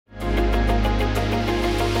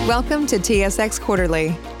Welcome to TSX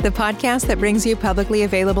Quarterly, the podcast that brings you publicly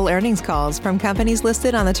available earnings calls from companies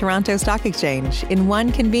listed on the Toronto Stock Exchange in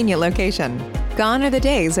one convenient location. Gone are the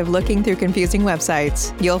days of looking through confusing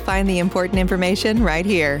websites. You'll find the important information right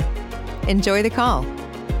here. Enjoy the call.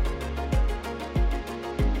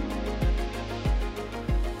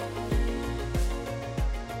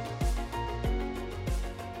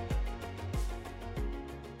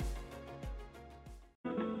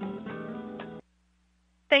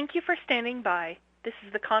 Thank you for standing by. This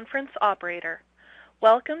is the conference operator.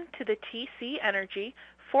 Welcome to the TC Energy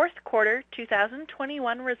fourth quarter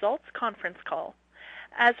 2021 results conference call.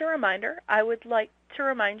 As a reminder, I would like to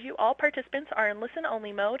remind you all participants are in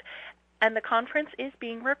listen-only mode and the conference is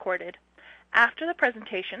being recorded. After the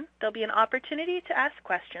presentation, there'll be an opportunity to ask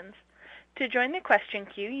questions. To join the question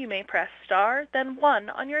queue, you may press star, then 1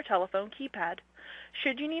 on your telephone keypad.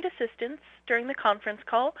 Should you need assistance during the conference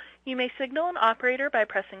call, you may signal an operator by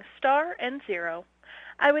pressing star and 0.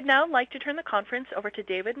 I would now like to turn the conference over to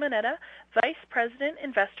David Moneta, Vice President,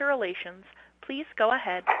 Investor Relations. Please go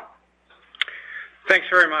ahead. Thanks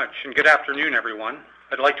very much, and good afternoon, everyone.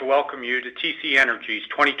 I'd like to welcome you to TC Energy's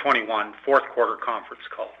 2021 fourth quarter conference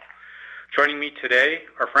call. Joining me today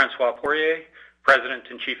are François Poirier, President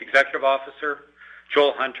and Chief Executive Officer,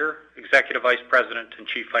 Joel Hunter, Executive Vice President and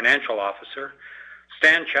Chief Financial Officer,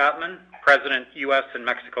 Stan Chapman, President, U.S. and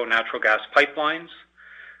Mexico Natural Gas Pipelines,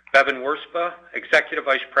 Bevin Wirzba, Executive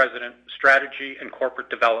Vice President, Strategy and Corporate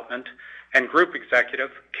Development, and Group Executive,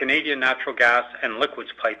 Canadian Natural Gas and Liquids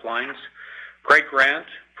Pipelines, Greg Grant,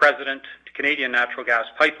 President, Canadian Natural Gas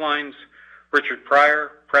Pipelines, Richard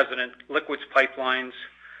Pryor, President, Liquids Pipelines,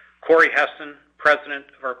 Corey Hessen, President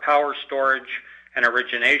of our Power Storage and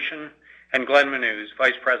Origination, and Glenn Menuz,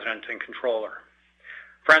 Vice President and Controller.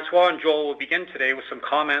 François and Joel will begin today with some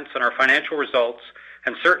comments on our financial results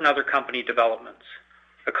and certain other company developments.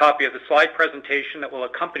 A copy of the slide presentation that will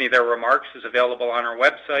accompany their remarks is available on our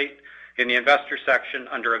website in the Investor section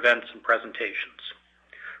under Events and Presentations.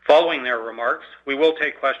 Following their remarks, we will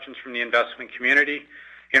take questions from the investment community.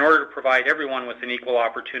 In order to provide everyone with an equal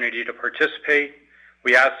opportunity to participate,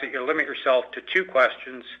 we ask that you limit yourself to 2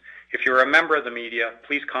 questions. If you're a member of the media,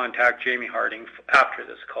 please contact Jamie Harding after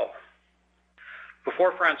this call.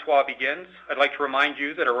 Before François begins, I'd like to remind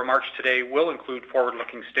you that our remarks today will include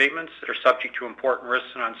forward-looking statements that are subject to important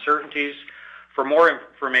risks and uncertainties. For more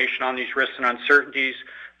information on these risks and uncertainties,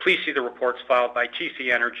 please see the reports filed by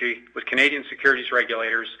TC Energy with Canadian securities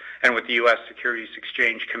regulators and with the U.S. Securities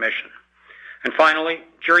Exchange Commission. And finally,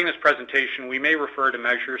 during this presentation, we may refer to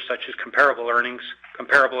measures such as comparable earnings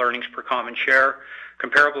per common share,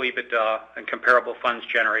 comparable EBITDA, and comparable funds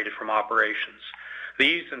generated from operations.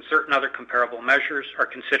 These and certain other comparable measures are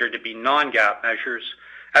considered to be non-GAAP measures.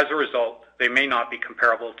 As a result, they may not be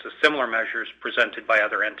comparable to similar measures presented by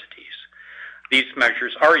other entities. These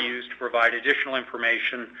measures are used to provide additional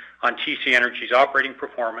information on TC Energy's operating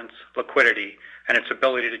performance, liquidity, and its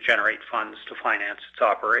ability to generate funds to finance its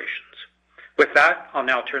operations. With that, I'll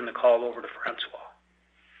now turn the call over to François.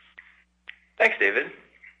 Thanks, David,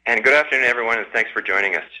 and good afternoon, everyone, and thanks for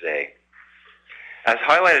joining us today. As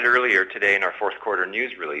highlighted earlier today in our fourth quarter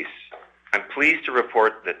news release, I'm pleased to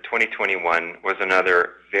report that 2021 was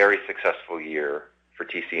another very successful year for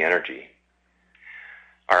TC Energy.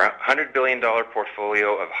 Our $100 billion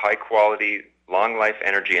portfolio of high-quality, long-life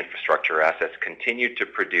energy infrastructure assets continued to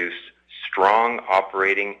produce strong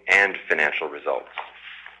operating and financial results.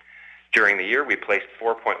 During the year, we placed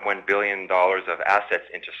 $4.1 billion of assets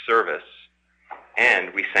into service,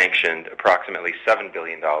 and we sanctioned approximately $7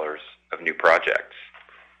 billion of new projects.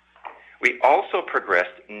 We also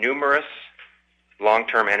progressed numerous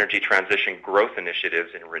long-term energy transition growth initiatives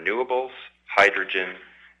in renewables, hydrogen,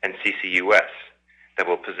 and CCUS that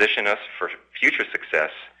will position us for future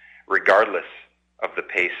success regardless of the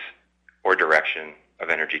pace or direction of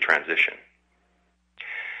energy transition.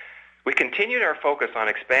 We continued our focus on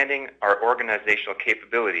expanding our organizational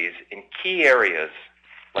capabilities in key areas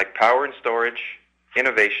like power and storage,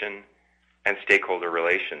 innovation, and stakeholder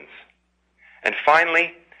relations. And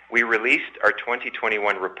finally, we released our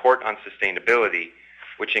 2021 report on sustainability,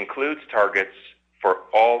 which includes targets for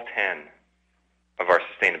all 10 of our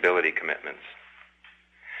sustainability commitments.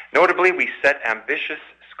 Notably, we set ambitious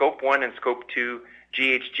Scope 1 and Scope 2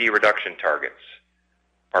 GHG reduction targets.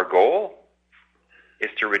 Our goal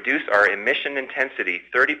is to reduce our emission intensity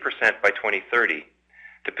 30% by 2030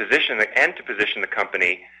 to position the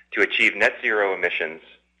company to achieve net zero emissions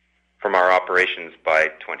from our operations by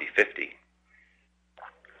 2050.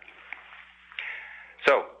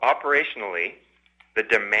 So, operationally, the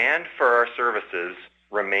demand for our services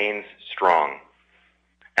remains strong,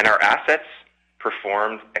 and our assets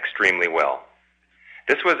performed extremely well.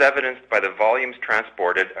 This was evidenced by the volumes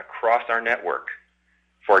transported across our network.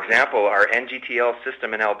 For example, our NGTL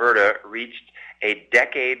system in Alberta reached a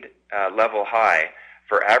decade level high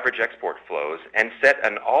for average export flows and set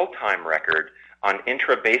an all-time record on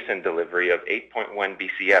intra-basin delivery of 8.1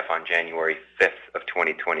 BCF on January 5th of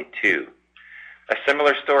 2022. A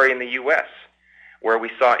similar story in the U.S., where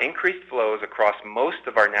we saw increased flows across most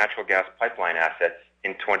of our natural gas pipeline assets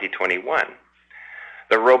in 2021.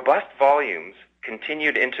 The robust volumes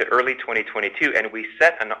continued into early 2022, and we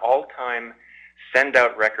set an all-time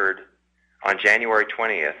send-out record on January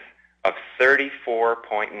 20th of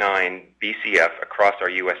 34.9 BCF across our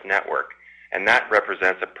U.S. network, and that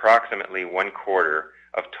represents approximately 1/4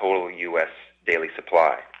 of total U.S. daily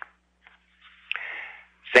supply.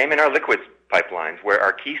 Same in our liquids pipelines, where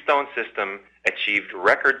our Keystone system achieved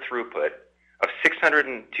record throughput of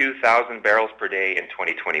 602,000 barrels per day in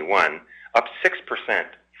 2021, up 6%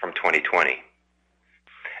 from 2020.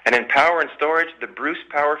 And in power and storage, the Bruce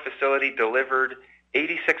Power facility delivered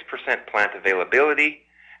 86% plant availability,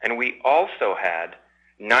 and we also had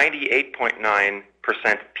 98.9%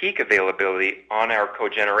 peak availability on our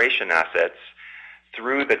cogeneration assets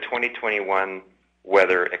through the 2021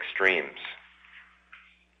 weather extremes.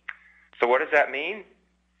 So what does that mean?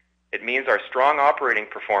 It means our strong operating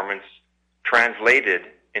performance translated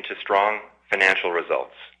into strong financial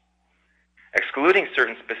results. Excluding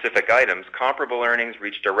certain specific items, comparable earnings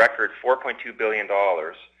reached a record $4.2 billion,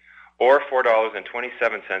 or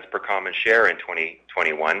 $4.27 per common share in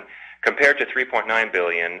 2021, compared to $3.9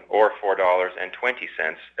 billion, or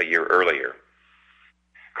 $4.20 a year earlier.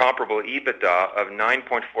 Comparable EBITDA of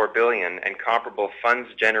 $9.4 billion and comparable funds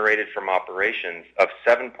generated from operations of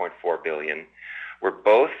 $7.4 billion were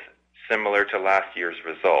both similar to last year's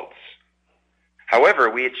results. However,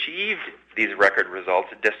 we achieved these record results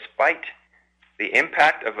despite the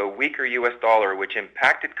impact of a weaker U.S. dollar, which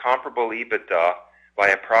impacted comparable EBITDA by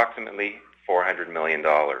approximately $400 million.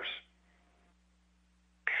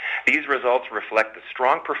 These results reflect the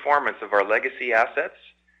strong performance of our legacy assets,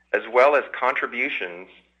 as well as contributions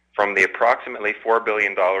from the approximately $4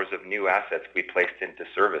 billion of new assets we placed into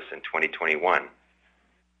service in 2021.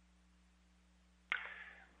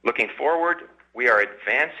 Looking forward, we are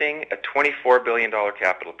advancing a $24 billion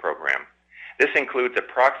capital program. This includes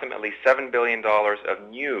approximately $7 billion of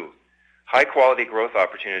new high-quality growth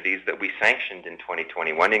opportunities that we sanctioned in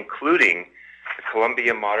 2021, including the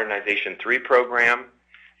Columbia Modernization 3 program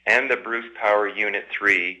and the Bruce Power Unit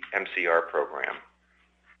 3 MCR program.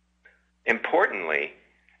 Importantly,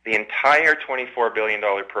 the entire $24 billion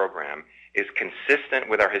program is consistent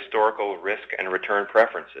with our historical risk and return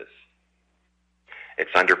preferences.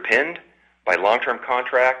 It's underpinned by long-term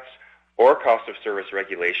contracts or cost of service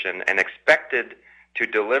regulation and expected to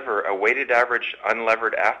deliver a weighted average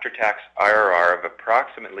unlevered after-tax IRR of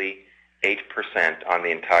approximately 8% on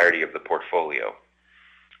the entirety of the portfolio.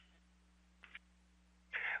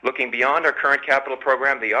 Looking beyond our current capital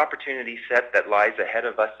program, the opportunity set that lies ahead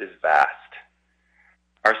of us is vast.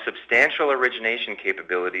 Our substantial origination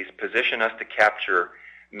capabilities position us to capture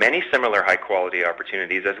many similar high-quality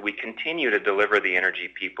opportunities as we continue to deliver the energy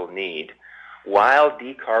people need while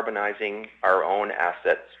decarbonizing our own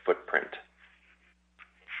assets footprint.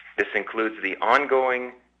 This includes the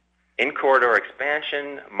ongoing in-corridor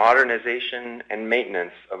expansion, modernization, and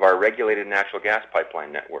maintenance of our regulated natural gas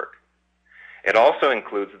pipeline network. It also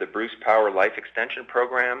includes the Bruce Power Life Extension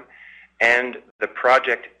Program and the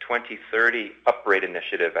Project 2030 upgrade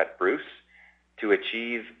initiative at Bruce to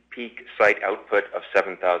achieve peak site output of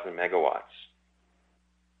 7,000 megawatts.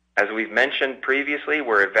 As we've mentioned previously,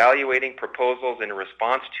 we're evaluating proposals in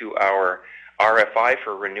response to our RFI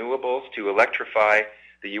for renewables to electrify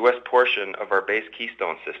the U.S. portion of our base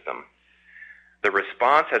Keystone system. The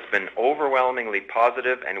response has been overwhelmingly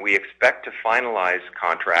positive, and we expect to finalize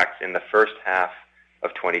contracts in the first half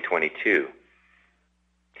of 2022.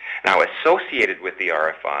 Now, associated with the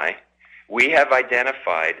RFI, we have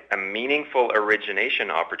identified a meaningful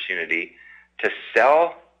origination opportunity to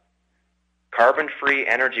sell carbon-free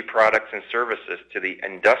energy products and services to the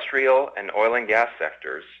industrial and oil and gas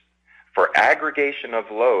sectors for aggregation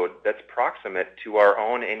of load that's proximate to our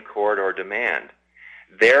own in-corridor demand,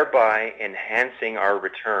 thereby enhancing our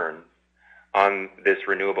return on this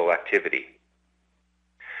renewable activity.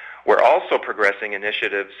 We're also progressing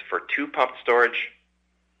initiatives for 2 pumped storage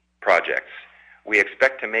projects. We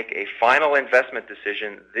expect to make a final investment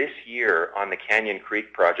decision this year on the Canyon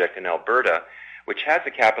Creek project in Alberta, which has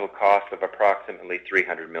a capital cost of approximately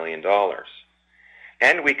 $300 million.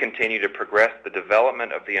 And we continue to progress the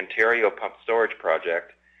development of the Ontario Pumped Storage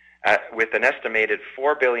Project with an estimated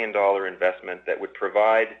 $4 billion investment that would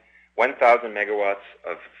provide 1,000 megawatts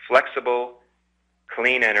of flexible,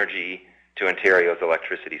 clean energy to Ontario's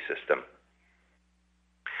electricity system.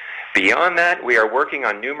 Beyond that, we are working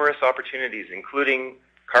on numerous opportunities, including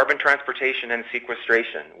carbon transportation and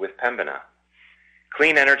sequestration with Pembina,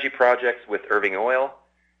 clean energy projects with Irving Oil,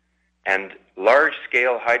 and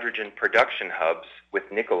large-scale hydrogen production hubs with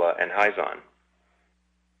Nikola and Hyzon.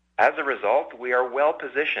 As a result, we are well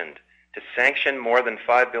positioned to sanction more than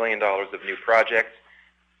 $5 billion of new projects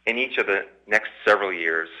in each of the next several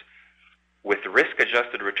years with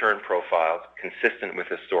risk-adjusted return profiles consistent with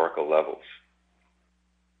historical levels.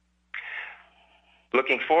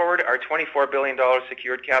 Looking forward, our $24 billion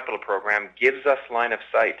secured capital program gives us line of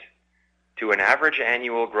sight to an average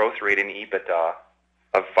annual growth rate in EBITDA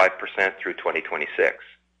of 5% through 2026.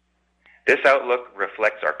 This outlook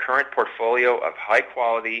reflects our current portfolio of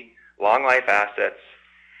high-quality, long-life assets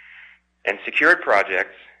and secured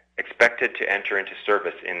projects expected to enter into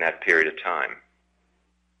service in that period of time.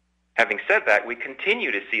 Having said that, we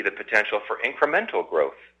continue to see the potential for incremental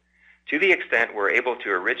growth to the extent we're able to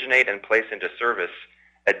originate and place into service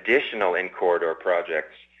additional in-corridor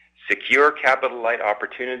projects, secure capital-light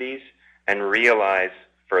opportunities, and realize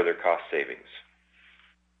further cost savings.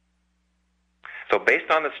 So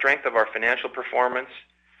based on the strength of our financial performance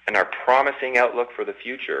and our promising outlook for the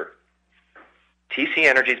future, TC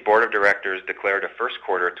Energy's Board of Directors declared a first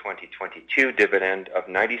quarter 2022 dividend of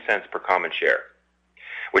 90 cents per common share,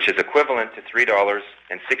 which is equivalent to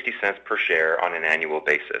 $3.60 per share on an annual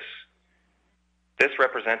basis. This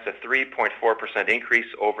represents a 3.4%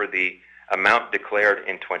 increase over the amount declared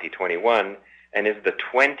in 2021 and is the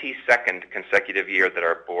 22nd consecutive year that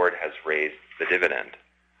our board has raised the dividend.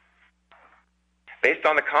 Based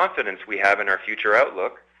on the confidence we have in our future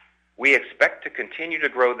outlook, we expect to continue to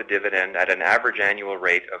grow the dividend at an average annual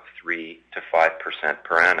rate of 3 to 5%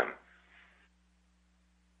 per annum.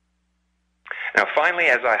 Now, finally,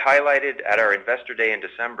 as I highlighted at our Investor Day in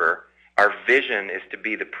December, our vision is to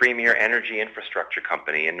be the premier energy infrastructure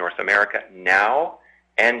company in North America now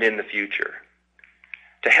and in the future.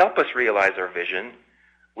 To help us realize our vision,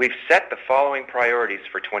 we've set the following priorities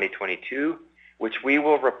for 2022, which we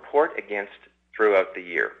will report against throughout the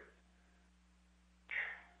year.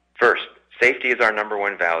 First, safety is our number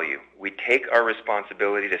one value. We take our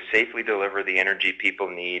responsibility to safely deliver the energy people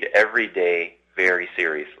need every day very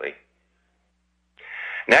seriously.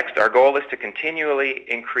 Next, our goal is to continually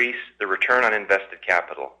increase the return on invested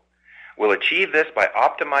capital. We'll achieve this by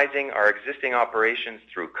optimizing our existing operations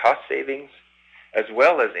through cost savings, as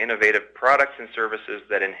well as innovative products and services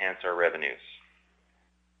that enhance our revenues.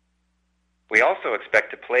 We also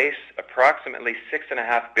expect to place approximately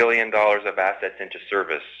 $6.5 billion of assets into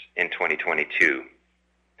service in 2022.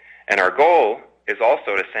 And our goal is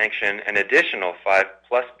also to sanction an additional $5+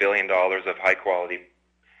 billion of high-quality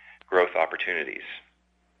growth opportunities.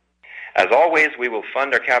 As always, we will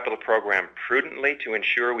fund our capital program prudently to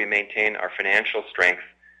ensure we maintain our financial strength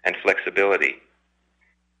and flexibility.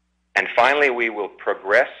 And finally, we will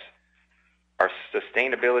progress our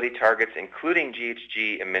sustainability targets, including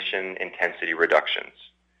GHG emission intensity reductions.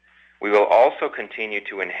 We will also continue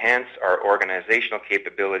to enhance our organizational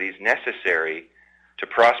capabilities necessary to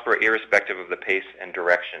prosper irrespective of the pace and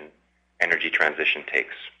direction energy transition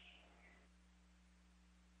takes.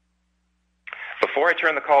 Before I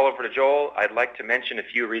turn the call over to Joel, I'd like to mention a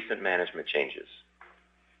few recent management changes.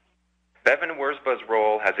 Bevan Wurzba's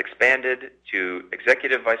role has expanded to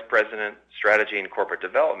Executive Vice President, Strategy and Corporate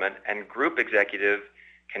Development, and Group Executive,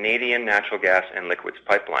 Canadian Natural Gas and Liquids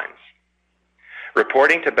Pipelines.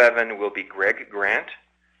 Reporting to Bevan will be Greg Grant,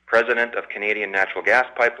 President of Canadian Natural Gas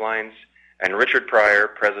Pipelines, and Richard Pryor,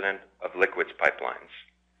 President of Liquids Pipelines.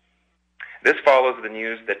 This follows the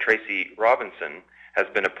news that Tracy Robinson has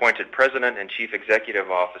been appointed President and Chief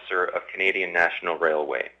Executive Officer of Canadian National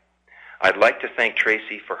Railway. I'd like to thank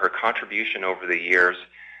Tracy for her contribution over the years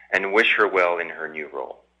and wish her well in her new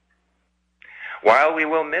role. While we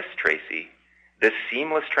will miss Tracy, this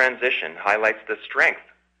seamless transition highlights the strength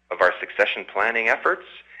of our succession planning efforts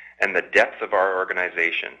and the depth of our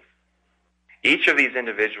organization. Each of these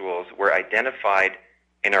individuals were identified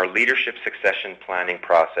in our leadership succession planning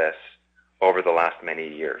process over the last many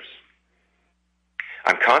years.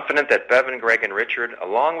 I'm confident that Bevan, Greg, and Richard,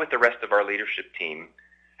 along with the rest of our leadership team,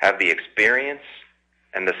 have the experience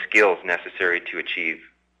and the skills necessary to achieve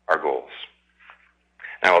our goals.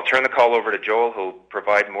 Now I'll turn the call over to Joel, who will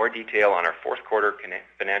provide more detail on our fourth quarter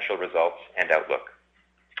financial results and outlook.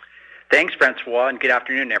 Thanks, Francois, and good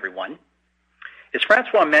afternoon, everyone. As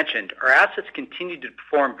Francois mentioned, our assets continue to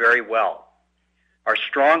perform very well. Our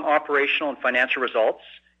strong operational and financial results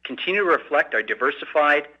continue to reflect our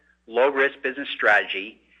diversified, low-risk business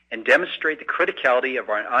strategy and demonstrate the criticality of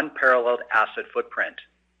our unparalleled asset footprint.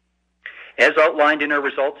 As outlined in our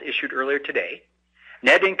results issued earlier today,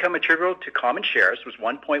 net income attributable to common shares was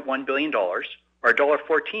 $1.1 billion, or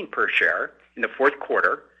 $1.14 per share in the fourth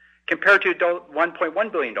quarter, compared to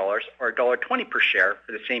 $1.1 billion, or $1.20 per share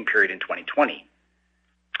for the same period in 2020.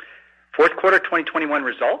 Fourth quarter 2021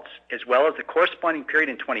 results, as well as the corresponding period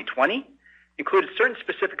in 2020, included certain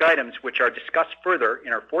specific items which are discussed further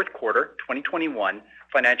in our fourth quarter 2021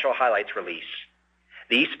 financial highlights release.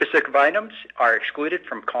 These specific items are excluded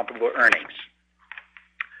from comparable earnings.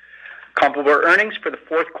 Comparable earnings for the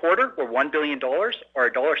fourth quarter were $1 billion, or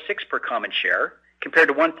 $1.06 per common share, compared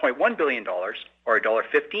to $1.1 billion, or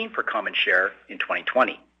 $1.15 per common share in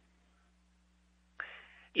 2020.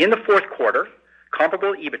 In the fourth quarter,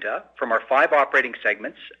 comparable EBITDA from our 5 operating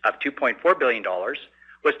segments of $2.4 billion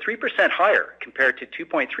was 3% higher compared to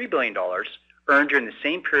 $2.3 billion earned during the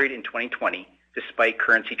same period in 2020, despite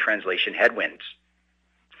currency translation headwinds.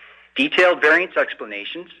 Detailed variance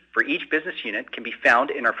explanations for each business unit can be found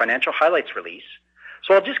in our financial highlights release,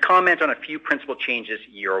 so I'll just comment on a few principal changes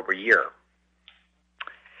year over year.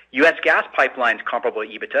 U.S. Gas Pipelines comparable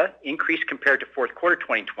EBITDA increased compared to fourth quarter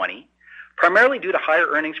 2020, primarily due to higher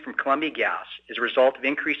earnings from Columbia Gas as a result of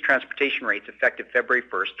increased transportation rates effective February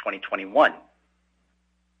 1st, 2021.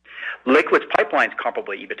 Liquids Pipelines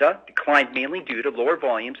comparable EBITDA declined mainly due to lower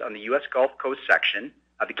volumes on the U.S. Gulf Coast section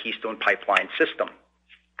of the Keystone Pipeline system.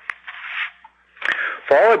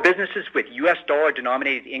 For all our businesses with U.S.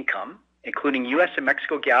 dollar-denominated income, including U.S. and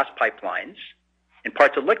Mexico gas pipelines and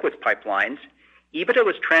parts of liquids pipelines, EBITDA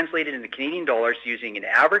was translated into Canadian dollars using an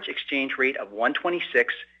average exchange rate of 1.26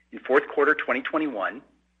 in fourth quarter 2021,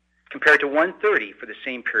 compared to 1.30 for the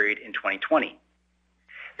same period in 2020.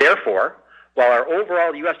 Therefore, while our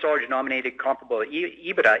overall U.S. dollar-denominated comparable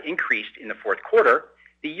EBITDA increased in the fourth quarter,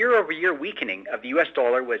 the year-over-year weakening of the U.S.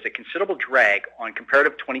 dollar was a considerable drag on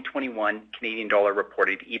comparative 2021 Canadian dollar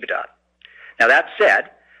reported EBITDA. Now that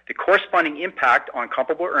said, the corresponding impact on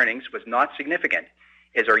comparable earnings was not significant,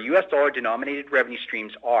 as our U.S. dollar-denominated revenue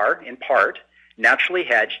streams are, in part, naturally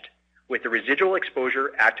hedged, with the residual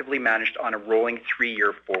exposure actively managed on a rolling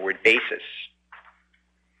 3-year forward basis.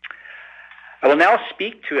 I will now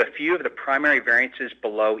speak to a few of the primary variances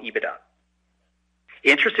below EBITDA.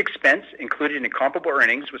 Interest expense included in comparable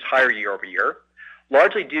earnings was higher year over year,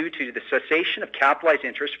 largely due to the cessation of capitalized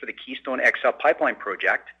interest for the Keystone XL pipeline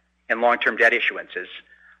project and long-term debt issuances,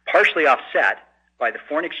 partially offset by the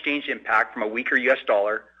foreign exchange impact from a weaker U.S.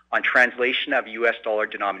 dollar on translation of U.S.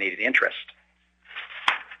 dollar-denominated interest.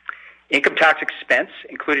 Income tax expense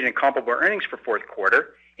included in comparable earnings for fourth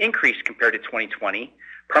quarter increased compared to 2020,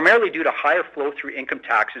 primarily due to higher flow-through income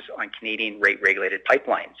taxes on Canadian rate-regulated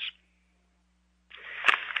pipelines.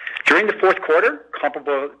 During the fourth quarter,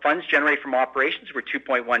 comparable funds generated from operations were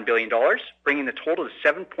 $2.1 billion, bringing the total to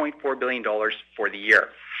 $7.4 billion for the year.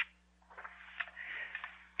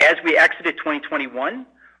 As we exited 2021,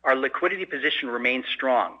 our liquidity position remains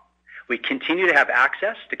strong. We continue to have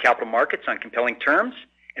access to capital markets on compelling terms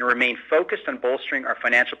and remain focused on bolstering our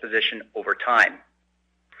financial position over time.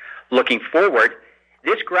 Looking forward,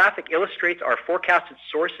 this graphic illustrates our forecasted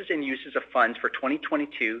sources and uses of funds for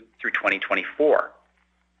 2022 through 2024.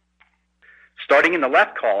 Starting in the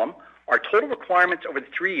left column, our total requirements over the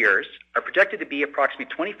 3 years are projected to be approximately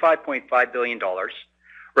 $25.5 billion,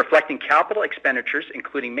 reflecting capital expenditures,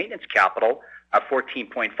 including maintenance capital, of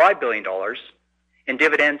 $14.5 billion and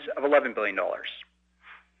dividends of $11 billion.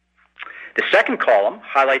 The second column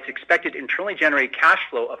highlights expected internally generated cash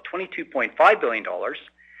flow of $22.5 billion,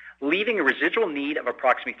 leaving a residual need of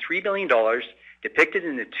approximately $3 billion depicted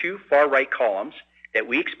in the 2 far-right columns that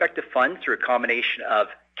we expect to fund through a combination of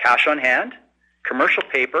cash on hand, commercial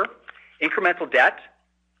paper, incremental debt,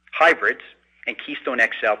 hybrids, and Keystone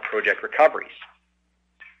XL project recoveries.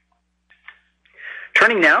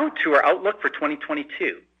 Turning now to our outlook for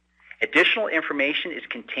 2022. Additional information is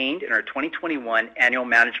contained in our 2021 annual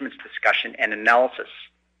management's discussion and analysis.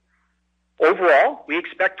 Overall, we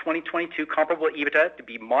expect 2022 comparable EBITDA to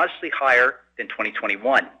be modestly higher than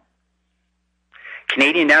 2021.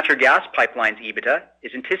 Canadian Natural Gas Pipelines EBITDA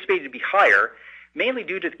is anticipated to be higher, mainly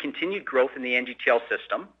due to the continued growth in the NGTL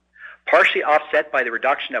system, partially offset by the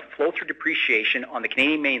reduction of flow-through depreciation on the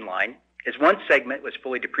Canadian Mainline, as one segment was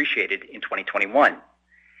fully depreciated in 2021.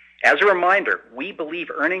 As a reminder, we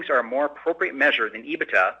believe earnings are a more appropriate measure than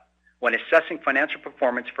EBITDA when assessing financial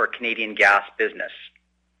performance for our Canadian gas business.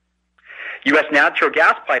 U.S. Natural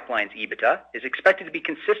Gas Pipelines EBITDA is expected to be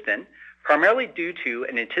consistent, primarily due to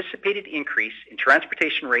an anticipated increase in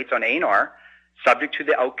transportation rates on ANR, subject to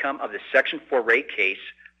the outcome of the Section 4 rate case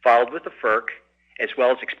filed with the FERC, as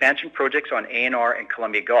well as expansion projects on ANR and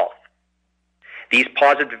Columbia Gulf. These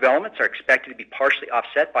positive developments are expected to be partially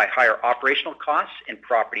offset by higher operational costs and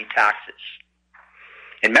property taxes.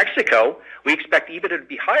 In Mexico, we expect EBITDA to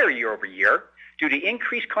be higher year over year due to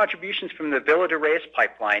increased contributions from the Villa de Reyes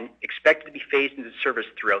pipeline expected to be phased into service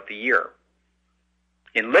throughout the year.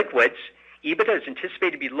 In liquids, EBITDA is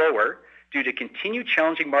anticipated to be lower due to continued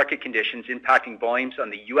challenging market conditions impacting volumes on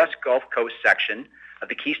the U.S. Gulf Coast section of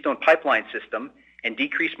the Keystone Pipeline System and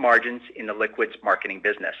decreased margins in the liquids marketing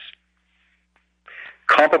business.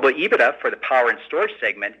 Comparable EBITDA for the power and storage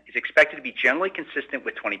segment is expected to be generally consistent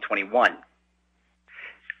with 2021.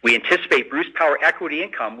 We anticipate Bruce Power equity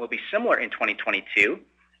income will be similar in 2022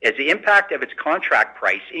 as the impact of its contract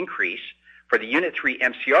price increase for the Unit 3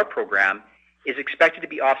 MCR program is expected to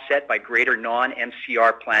be offset by greater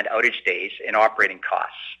non-MCR planned outage days and operating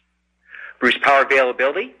costs. Bruce Power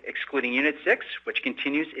availability, excluding Unit 6, which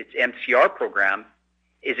continues its MCR program,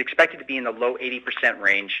 is expected to be in the low 80%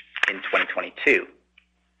 range in 2022.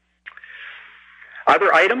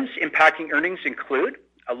 Other items impacting earnings include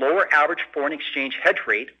a lower average foreign exchange hedge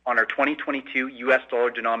rate on our 2022 U.S.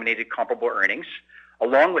 dollar-denominated comparable earnings,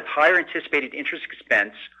 along with higher anticipated interest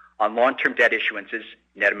expense on long-term debt issuances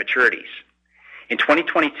net of maturities. In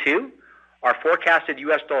 2022, our forecasted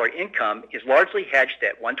U.S. dollar income is largely hedged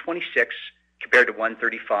at 126 compared to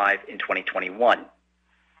 135 in 2021.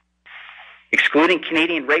 Excluding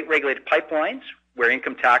Canadian rate-regulated pipelines, where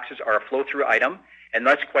income taxes are a flow-through item and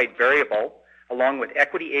thus quite variable, along with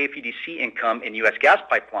equity AFUDC income in U.S. gas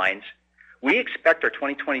pipelines, we expect our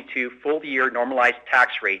 2022 full-year normalized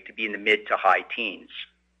tax rate to be in the mid to high teens.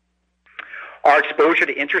 Our exposure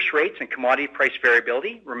to interest rates and commodity price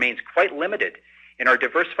variability remains quite limited in our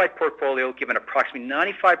diversified portfolio, given approximately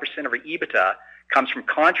 95% of our EBITDA comes from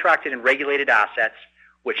contracted and regulated assets,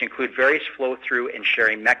 which include various flow-through and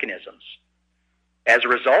sharing mechanisms. As a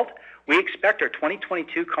result, we expect our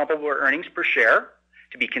 2022 comparable earnings per share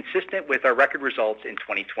to be consistent with our record results in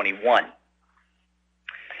 2021.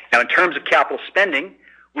 Now, in terms of capital spending,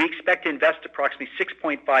 we expect to invest approximately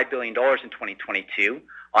 $6.5 billion in 2022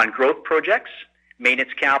 on growth projects,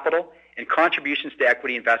 maintenance capital, and contributions to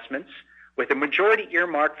equity investments, with a majority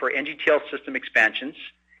earmarked for NGTL system expansions,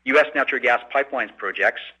 U.S. natural gas pipelines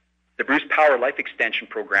projects, the Bruce Power Life Extension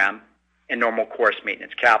Program, and normal course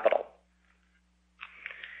maintenance capital.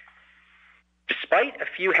 Despite a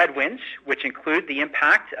few headwinds, which include the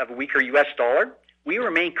impact of a weaker U.S. dollar, we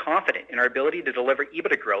remain confident in our ability to deliver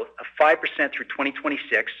EBITDA growth of 5% through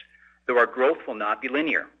 2026, though our growth will not be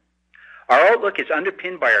linear. Our outlook is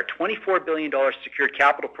underpinned by our $24 billion secured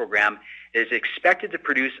capital program that is expected to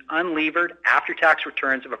produce unlevered after-tax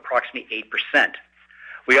returns of approximately 8%.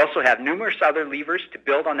 We also have numerous other levers to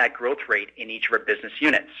build on that growth rate in each of our business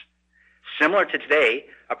units. Similar to today,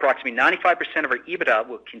 approximately 95% of our EBITDA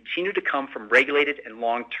will continue to come from regulated and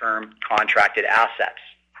long-term contracted assets.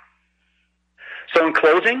 So in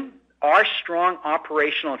closing, our strong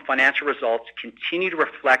operational and financial results continue to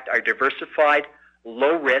reflect our diversified,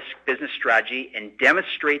 low-risk business strategy and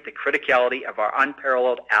demonstrate the criticality of our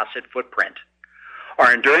unparalleled asset footprint.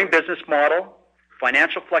 Our enduring business model,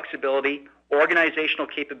 financial flexibility, organizational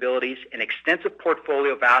capabilities, and extensive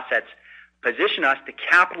portfolio of assets position us to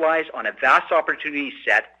capitalize on a vast opportunity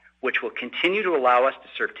set which will continue to allow us to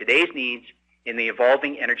serve today's needs in the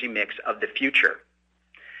evolving energy mix of the future.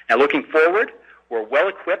 Now, looking forward, we're well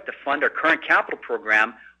equipped to fund our current capital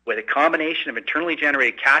program with a combination of internally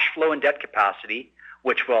generated cash flow and debt capacity,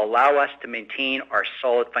 which will allow us to maintain our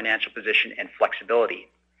solid financial position and flexibility.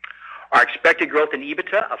 Our expected growth in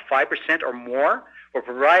EBITDA of 5% or more will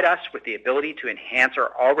provide us with the ability to enhance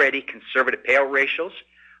our already conservative payout ratios,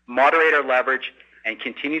 moderate our leverage, and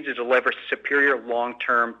continue to deliver superior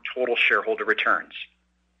long-term total shareholder returns.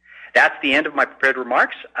 That's the end of my prepared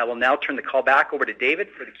remarks. I will now turn the call back over to David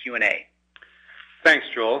for the Q&A. Thanks,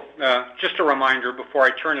 Joel. Just a reminder, before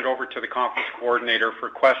I turn it over to the conference coordinator for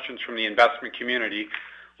questions from the investment community,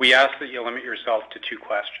 we ask that you limit yourself to 2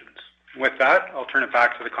 questions. With that, I'll turn it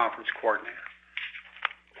back to the conference coordinator.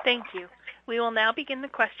 Thank you. We will now begin the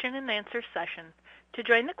question and answer session. To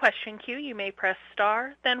join the question queue, you may press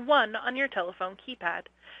star, then 1 on your telephone keypad.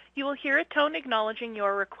 You will hear a tone acknowledging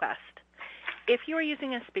your request. If you are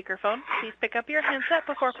using a speakerphone, please pick up your handset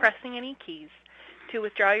before pressing any keys. To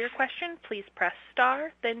withdraw your question, please press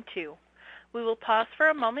star, then 2. We will pause for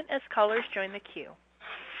a moment as callers join the queue.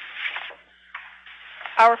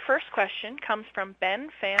 Our first question comes from Ben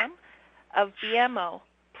Pham of BMO.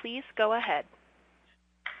 Please go ahead.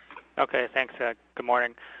 Okay, thanks. Good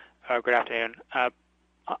morning. Good afternoon.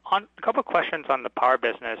 On a couple of questions on the power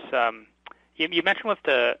business. You mentioned with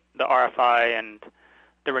the RFI and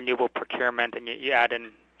the renewable procurement and you add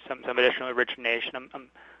in some additional origination.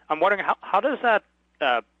 I'm wondering how does that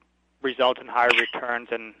result in higher returns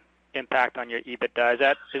and impact on your EBITDA? Is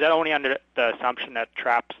that only under the assumption that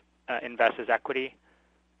TRAPS invests as equity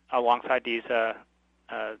alongside these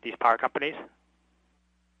power companies?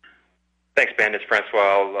 Thanks, Ben. It's Francois.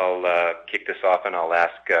 I'll kick this off, and I'll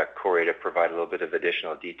ask Corey to provide a little bit of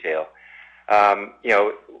additional detail.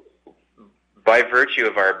 By virtue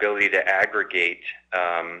of our ability to aggregate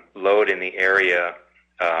load in the area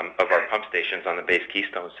of our pump stations on the base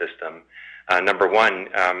Keystone system, number one,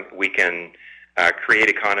 we can create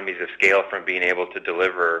economies of scale from being able to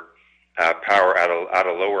deliver power at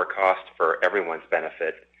a lower cost for everyone's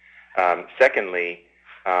benefit. Secondly,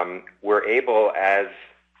 we're able as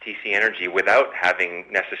TC Energy, without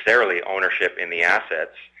having necessarily ownership in the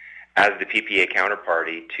assets, as the PPA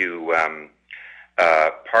counterparty to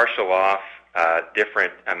partial off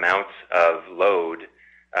different amounts of load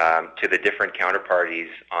to the different counterparties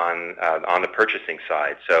on the purchasing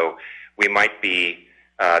side. So we might be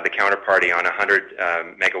the counterparty on a 100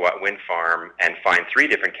 megawatt wind farm and find 3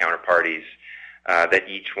 different counterparties that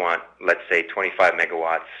each want, let's say, 25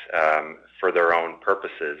 megawatts for their own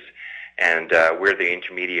purposes. And we're the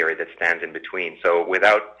intermediary that stands in between. So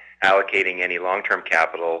without allocating any long-term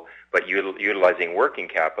capital, but utilizing working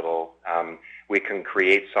capital, we can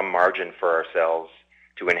create some margin for ourselves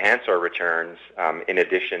to enhance our returns in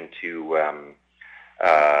addition to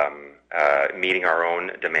meeting our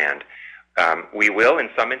own demand. We will,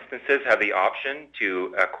 in some instances, have the option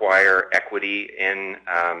to acquire equity in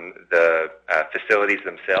the facilities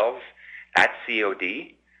themselves at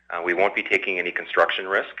COD. We won't be taking any construction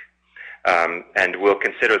risk. And we'll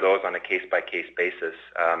consider those on a case-by-case basis,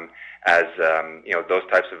 as those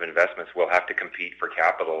types of investments will have to compete for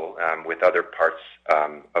capital with other parts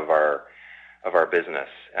of our business.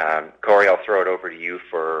 Corey, I'll throw it over to you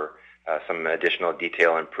for some additional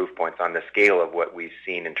detail and proof points on the scale of what we've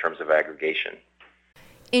seen in terms of aggregation.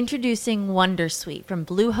 Introducing Wondersuite from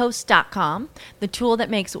Bluehost.com, the tool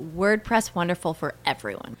that makes WordPress wonderful for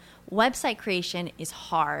everyone. Website creation is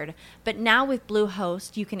hard, but now with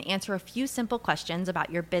Bluehost, you can answer a few simple questions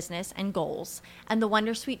about your business and goals, and the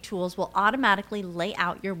Wondersuite tools will automatically lay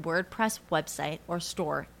out your WordPress website or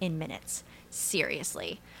store in minutes.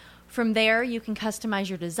 Seriously. From there, you can customize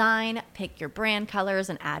your design, pick your brand colors,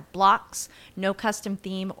 and add blocks. No custom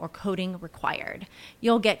theme or coding required.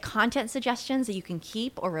 You'll get content suggestions that you can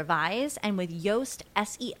keep or revise, and with Yoast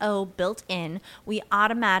SEO built in, we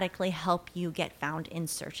automatically help you get found in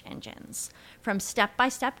search engines. From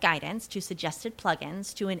step-by-step guidance to suggested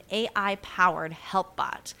plugins to an AI-powered help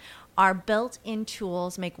bot, our built-in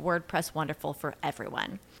tools make WordPress wonderful for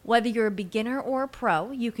everyone. Whether you're a beginner or a pro,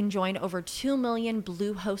 you can join over 2 million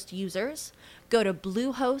Bluehost users. Go to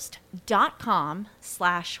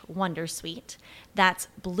bluehost.com/wondersuite. That's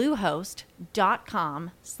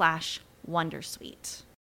bluehost.com/wondersuite.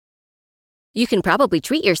 You can probably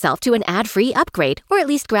treat yourself to an ad-free upgrade, or at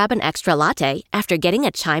least grab an extra latte after getting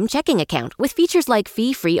a Chime checking account with features like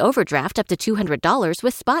fee-free overdraft up to $200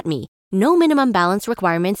 with SpotMe. No minimum balance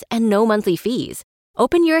requirements and no monthly fees.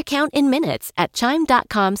 Open your account in minutes at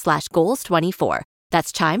chime.com/goals24.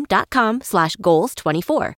 That's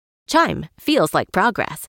chime.com/goals24. Chime feels like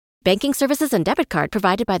progress. Banking services and debit card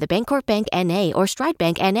provided by the Bancorp Bank N.A. or Stride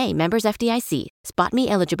Bank N.A. members FDIC. SpotMe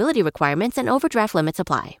eligibility requirements and overdraft limits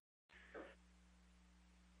apply.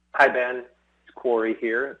 Hi, Ben. It's Corey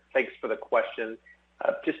here. Thanks for the question.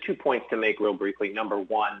 Just 2 points to make real briefly. Number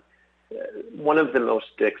one of the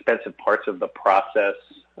most expensive parts of the process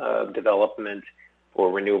of development for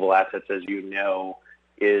renewable assets, as you know,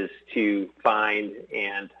 is to find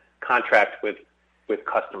and contract with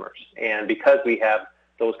customers. And because we have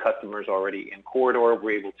those customers already in corridor,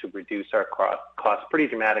 we're able to reduce our costs pretty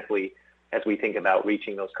dramatically as we think about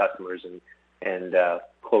reaching those customers and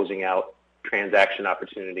closing out transaction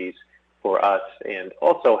opportunities for us, and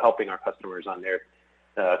also helping our customers on their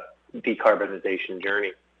decarbonization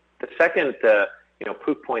journey. The second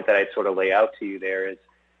proof point that I'd sort of lay out to you there is,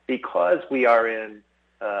 because we are in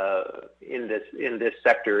this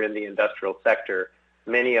sector, in the industrial sector,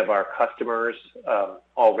 many of our customers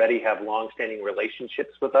already have long-standing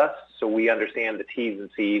relationships with us, so we understand the T's and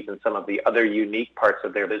C's and some of the other unique parts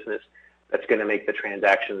of their business that's going to make the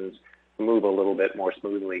transactions move a little bit more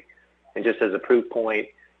smoothly. And just as a proof point,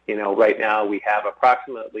 right now we have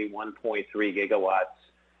approximately 1.3 gigawatts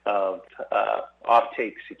of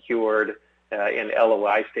offtake secured in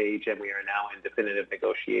LOI stage, and we are now in definitive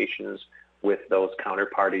negotiations with those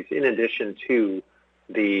counterparties, in addition to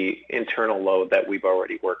the internal load that we've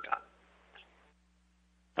already worked on.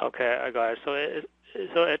 Okay, I got it. So is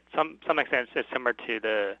So at some extent, it's similar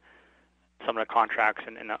to some of the contracts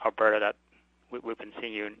in Alberta that we've been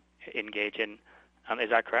seeing you engage in. Is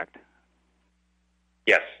that correct?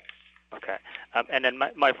 Yes. Okay. And then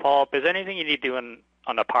my follow-up, is there anything you need to do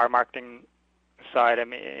on the power marketing side, I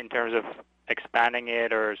mean, in terms of expanding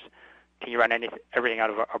it, or can you run everything out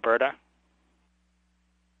of Alberta?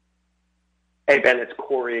 Hey, Ben, it's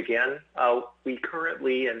Corey again. We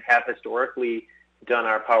currently and have historically done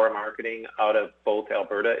our power marketing out of both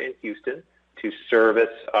Alberta and Houston to service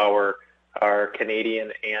our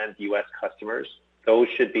Canadian and U.S. customers. Those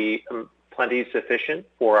should be plenty sufficient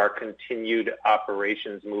for our continued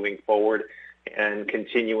operations moving forward and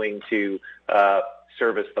continuing to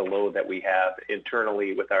service the load that we have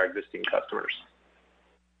internally with our existing customers.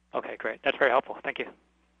 Okay, great. That's very helpful. Thank you.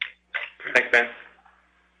 Thanks, Ben.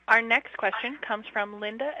 Our next question comes from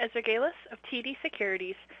Linda Ezergailis of TD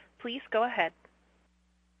Securities. Please go ahead.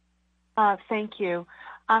 Thank you.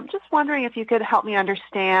 Just wondering if you could help me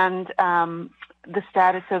understand the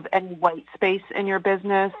status of any white space in your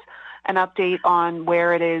business, an update on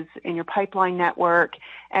where it is in your pipeline network,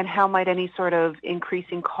 and how might any sort of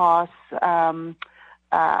increasing costs on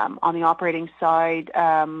the operating side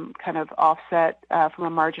kind of offset from a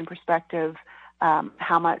margin perspective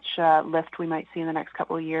how much lift we might see in the next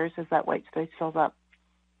couple of years as that white space fills up?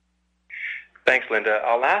 Thanks, Linda.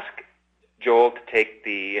 I'll ask Joel to take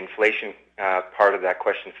the inflation part of that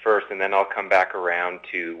question first, and then I'll come back around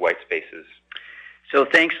to white spaces. So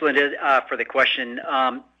thanks, Linda, for the question.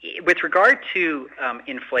 With regard to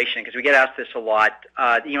inflation, because we get asked this a lot,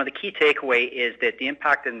 the key takeaway is that the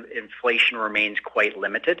impact of inflation remains quite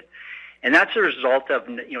limited. And that's a result of,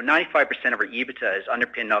 95% of our EBITDA is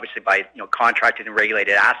underpinned, obviously, by, contracted and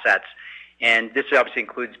regulated assets. And this obviously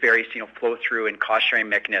includes various, flow-through and cost-sharing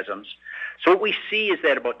mechanisms. So what we see is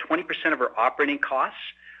that about 20% of our operating costs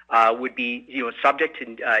would be, subject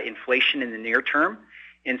to inflation in the near term.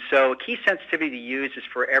 And so a key sensitivity to use is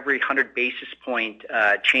for every 100 basis point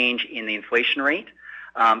change in the inflation rate.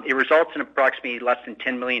 It results in approximately less than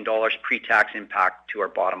 $10 million pre-tax impact to our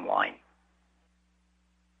bottom line.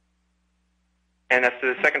 And as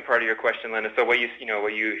to the second part of your question, Linda, so what you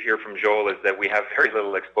hear from Joel is that we have very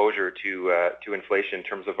little exposure to inflation in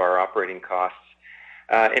terms of our operating costs.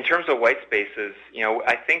 In terms of white spaces,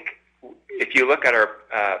 I think if you look at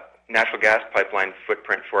our natural gas pipeline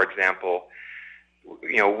footprint, for example,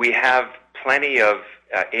 we have plenty of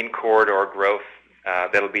in-corridor growth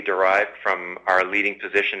that will be derived from our leading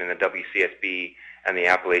position in the WCSB and the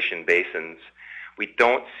Appalachian basins. We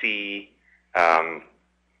don't see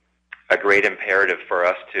a great imperative for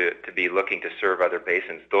us to be looking to serve other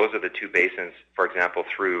basins. Those are the two basins, for example,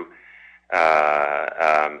 through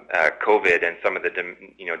COVID and some of the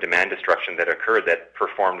demand destruction that occurred that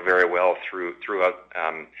performed very well throughout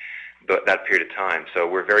that period of time. So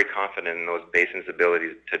we're very confident in those basins' ability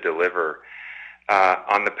to deliver.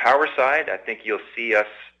 On the power side, I think you'll see us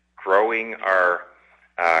growing our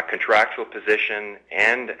contractual position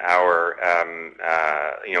and our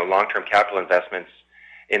long-term capital investments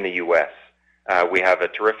in the U.S. We have a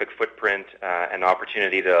terrific footprint and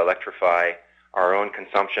opportunity to electrify our own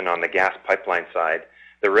consumption on the gas pipeline side.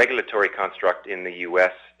 The regulatory construct in the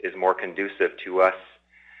U.S. is more conducive to us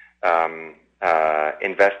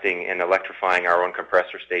investing in electrifying our own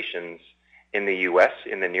compressor stations in the U.S.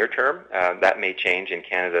 in the near term. That may change in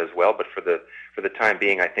Canada as well, but for the time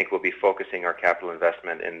being, I think we'll be focusing our capital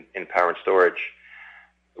investment in power and storage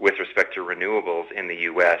with respect to renewables in the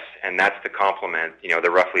U.S., and that's to complement, the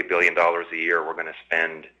roughly $1 billion a year we're going to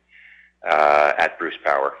spend at Bruce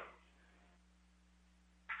Power.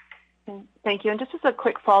 Thank you. And just as a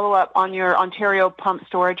quick follow-up on your Ontario pump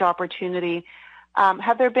storage opportunity,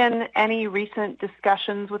 have there been any recent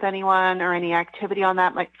discussions with anyone or any activity on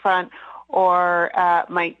that front, or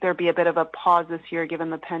might there be a bit of a pause this year given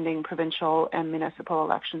the pending provincial and municipal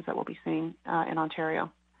elections that we'll be seeing in Ontario?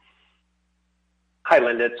 Hi,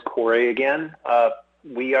 Linda. It's Corey again.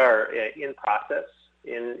 We are in process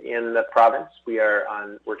in the province. We are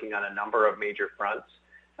working on a number of major fronts.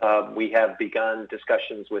 We have begun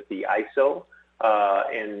discussions with the ISO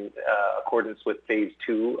in accordance with Phase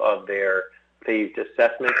 2 of their phased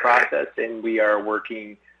assessment process, and we are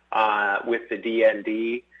working with the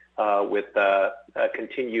DND with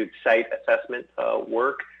continued site assessment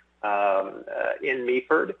work in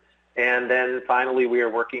Meaford. And then finally, we are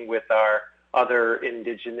working with our other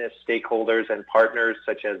Indigenous stakeholders and partners,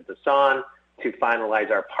 such as the SON, to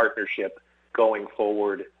finalize our partnership going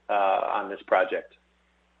forward on this project.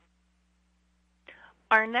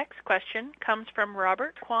 Our next question comes from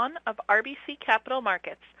Robert Kwan of RBC Capital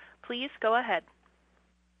Markets. Please go ahead.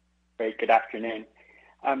 Great. Good afternoon.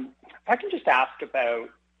 If I can just ask about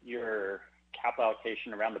your capital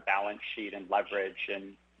allocation around the balance sheet and leverage,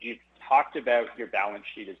 and you talked about your balance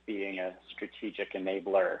sheet as being a strategic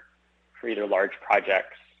enabler for either large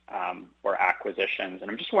projects or acquisitions.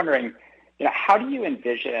 And I'm just wondering, how do you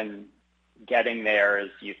envision getting there as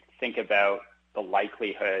you think about the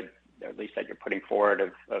likelihood, or at least that you're putting forward,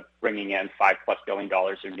 of bringing in $5+ billion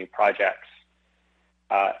of new projects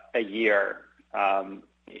a year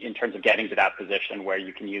in terms of getting to that position where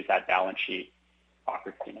you can use that balance sheet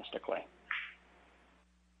opportunistically?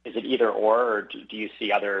 Is it either or do you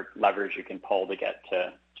see other levers you can pull to get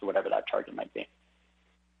to whatever that target might be? I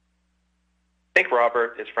think,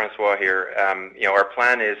 Robert, it's Francois here. Our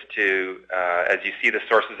plan is to, as you see the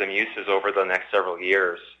sources and uses over the next several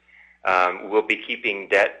years, we'll be keeping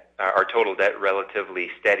our total debt relatively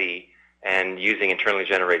steady and using internally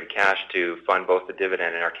generated cash to fund both the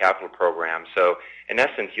dividend and our capital program. So, in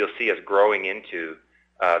essence, you'll see us growing into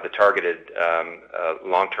the targeted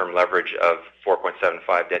long-term leverage of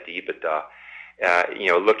 4.75 debt to EBITDA.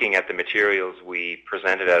 Looking at the materials we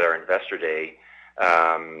presented at our Investor Day,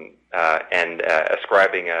 and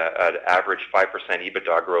ascribing an average 5%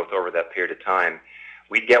 EBITDA growth over that period of time,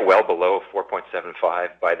 we'd get well below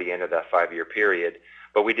 4.75 by the end of that 5-year period.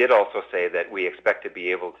 But we did also say that we expect to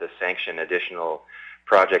be able to sanction additional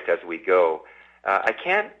projects as we go. I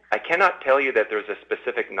cannot tell you that there's a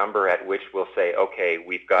specific number at which we'll say, okay,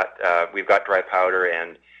 we've got dry powder,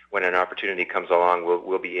 and when an opportunity comes along,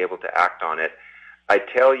 we'll be able to act on it. I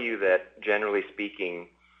tell you that generally speaking,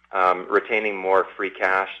 retaining more free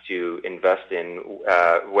cash to invest in,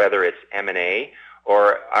 whether it's M&A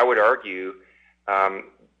or I would argue,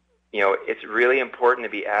 it's really important to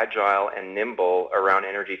be agile and nimble around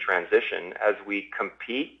energy transition as we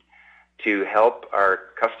compete to help our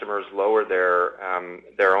customers lower their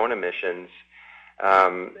own emissions.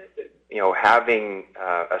 Having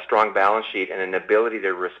a strong balance sheet and an ability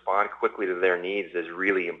to respond quickly to their needs is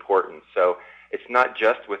really important. So it's not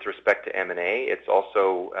just with respect to M&A, it's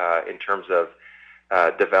also in terms of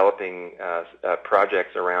developing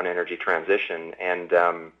projects around energy transition. And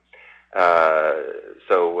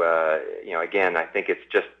again, I think it's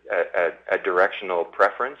just a directional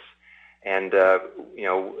preference. And,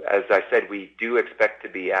 as I said, we do expect to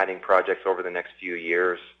be adding projects over the next few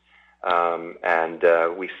years. And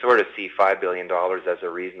we sort of see $5 billion as a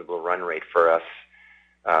reasonable run rate for us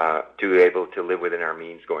to be able to live within our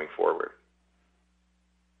means going forward.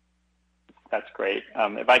 That's great.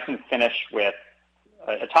 If I can finish with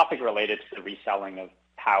a topic related to the reselling of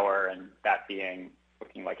power and that being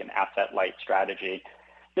looking like an asset-light strategy.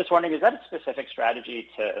 Just wondering, is that a specific strategy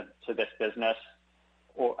to this business?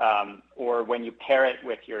 Or when you pair it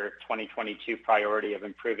with your 2022 priority of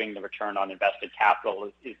improving the return on invested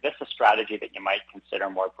capital, is this a strategy that you might consider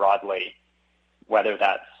more broadly, whether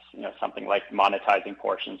that's something like monetizing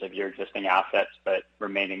portions of your existing assets but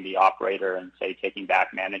remaining the operator and, say, taking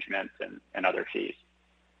back management and other fees?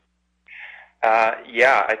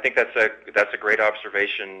 I think that's a great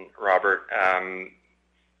observation, Robert.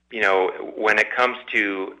 When it comes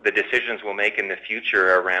to the decisions we'll make in the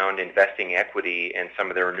future around investing equity in some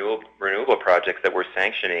of the renewable projects that we're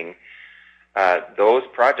sanctioning, those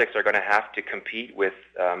projects are going to have to compete with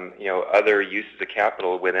other uses of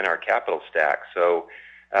capital within our capital stack. So,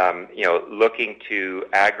 looking to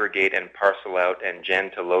aggregate and parcel out and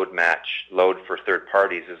gen to load match load for third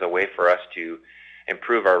parties is a way for us to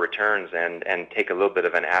improve our returns and take a little bit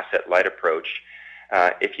of an asset-light approach.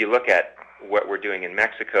 If you look at what we're doing in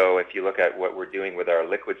Mexico, if you look at what we're doing with our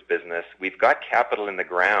liquids business, we've got capital in the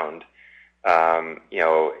ground, in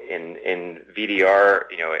VDR,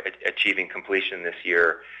 achieving completion this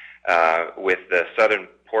year, with the southern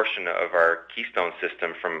portion of our Keystone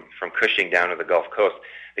system from Cushing down to the Gulf Coast.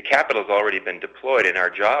 The capital's already been deployed, and our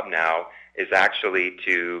job now is actually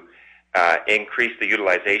to increase the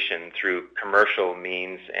utilization through commercial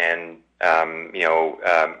means and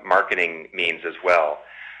marketing means as well.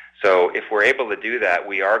 So if we're able to do that,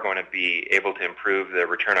 we are going to be able to improve the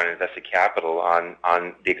return on invested capital on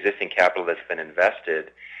the existing capital that's been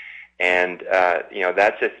invested. And,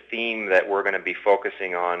 that's a theme that we're going to be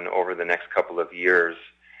focusing on over the next couple of years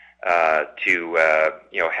to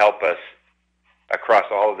help us across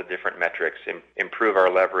all of the different metrics, improve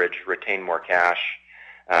our leverage, retain more cash,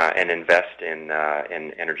 and invest in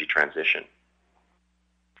energy transition.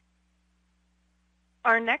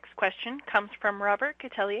 Our next question comes from Robert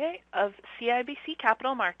Catellier of CIBC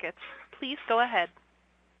Capital Markets. Please go ahead.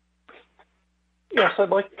 Yes, I'd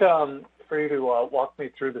like for you to walk me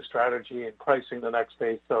through the strategy and pricing the next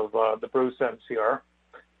phase of the Bruce MCR.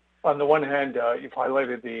 On the one hand, you've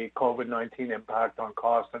highlighted the COVID-19 impact on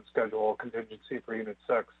cost and schedule contingency for Unit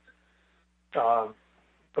 6,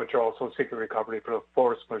 but you're also seeking recovery for the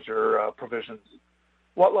force majeure provisions.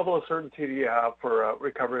 What level of certainty do you have for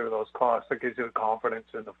recovery of those costs that gives you the confidence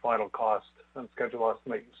in the final cost and schedule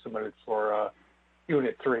estimate you submitted for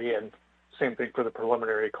Unit 3, and same thing for the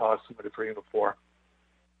preliminary cost submitted for Unit 4?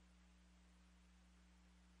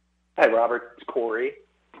 Hi, Robert. It's Corey.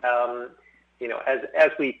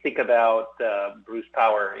 As we think about Bruce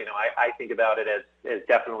Power, I think about it as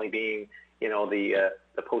definitely being, the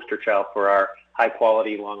poster child for our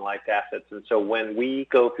high-quality, long-lived assets. And so when we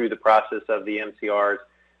go through the process of the MCRs,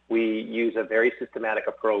 we use a very systematic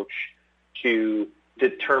approach to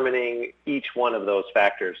determining each one of those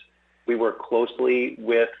factors. We work closely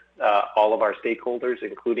with all of our stakeholders,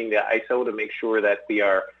 including the ISO, to make sure that we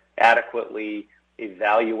are adequately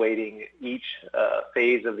evaluating each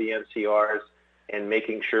phase of the MCRs and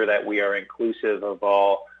making sure that we are inclusive of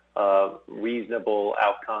all reasonable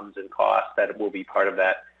outcomes and costs that will be part of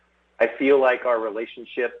that. I feel like our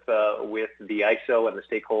relationship with the ISO and the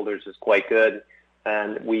stakeholders is quite good,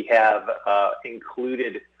 and we have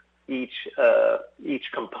included each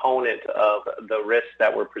component of the risks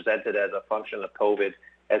that were presented as a function of COVID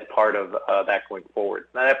as part of that going forward.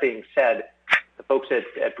 Now, that being said, the folks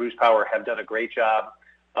at Bruce Power have done a great job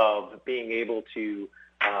of being able to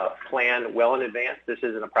plan well in advance. This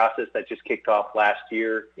isn't a process that just kicked off last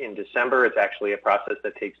year in December. It's actually a process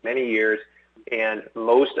that takes many years, and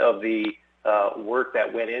most of the work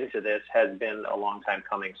that went into this has been a long time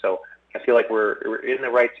coming. So I feel like we're in the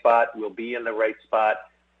right spot. We'll be in the right spot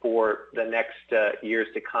for the next years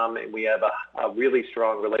to come, and we have a really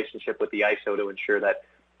strong relationship with the ISO to ensure that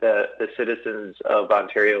the citizens of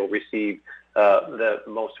Ontario receive the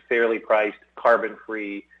most fairly priced,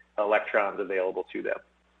 carbon-free electrons available to them.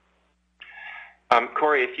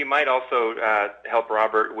 Corey, if you might also help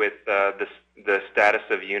Robert with the status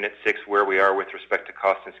of Unit 6, where we are with respect to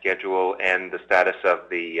cost and schedule, and the status of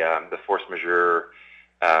the force majeure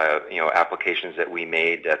applications that we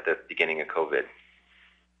made at the beginning of COVID.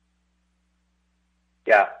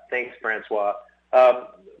 Yeah, thanks, Francois.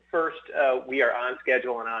 First, we are on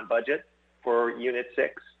schedule and on budget for Unit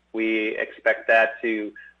 6. We expect that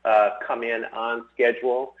to come in on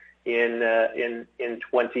schedule in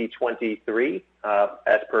 2023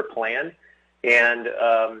 as per plan. And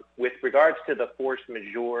with regards to the force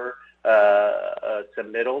majeure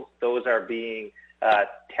submittals, those are being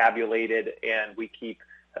tabulated, and we keep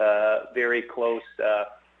very close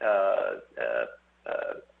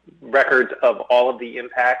records of all of the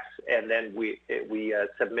impacts, and then we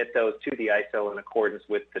submit those to the ISO in accordance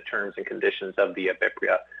with the terms and conditions of the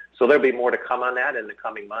BIPRIA. So there'll be more to come on that in the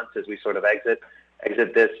coming months as we sort of exit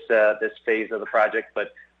this phase of the project.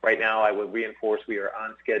 But right now, I would reinforce we are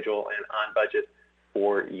on schedule and on budget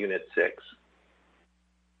for Unit 6.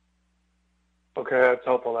 Okay, that's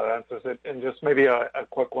helpful. That answers it. And just maybe a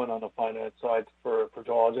quick one on the finance side for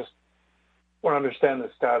Joel. Just want to understand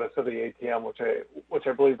the status of the ATM, which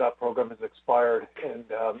I believe that program has expired, and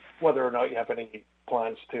whether or not you have any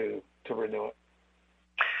plans to renew it.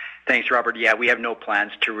 Thanks, Robert. Yeah, we have no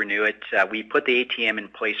plans to renew it. We put the ATM in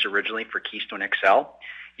place originally for Keystone XL,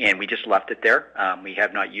 and we just left it there. We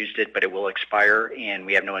have not used it, but it will expire, and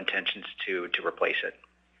we have no intentions to replace it.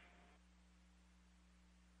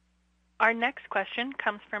 Our next question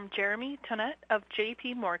comes from Jeremy Tonet of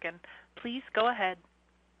J.P. Morgan. Please go ahead.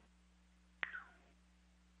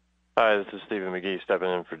 Hi, this is Stephen McGee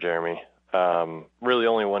stepping in for Jeremy. Really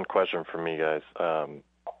only one question from me, guys.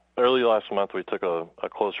 Early last month, we took a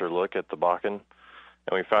closer look at the Bakken,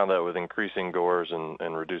 and we found that with increasing GORs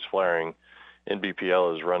and reduced flaring,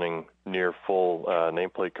 NBPL is running near full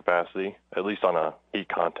nameplate capacity, at least on a heat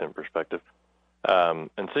content perspective.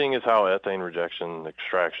 And seeing as how ethane rejection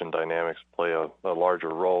extraction dynamics play a larger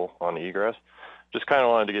role on egress, just kind of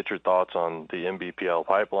wanted to get your thoughts on the NBPL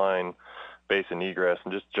pipeline, basin egress,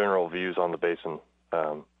 and just general views on the basin.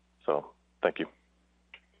 So thank you.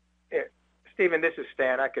 Stephen, this is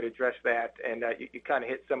Stan. I could address that, and you kind of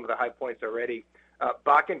hit some of the high points already.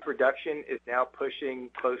 Bakken production is now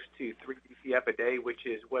pushing close to 3 BCF a day, which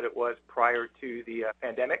is what it was prior to the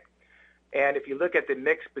pandemic. And if you look at the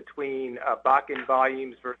mix between Bakken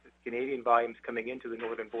volumes versus Canadian volumes coming into the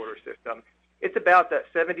Northern Border system, it's about that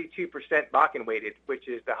 72% Bakken weighted, which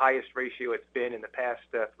is the highest ratio it's been in the past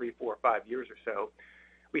 3, 4, 5 years or so.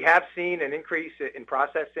 We have seen an increase in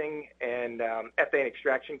processing and ethane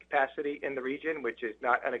extraction capacity in the region, which is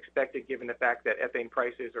not unexpected given the fact that ethane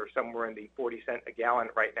prices are somewhere in the 40 cent a gallon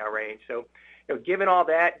right now range. So, given all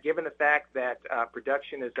that, given the fact that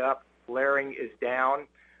production is up, flaring is down,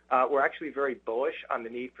 we're actually very bullish on the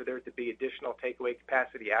need for there to be additional takeaway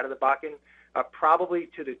capacity out of the Bakken, probably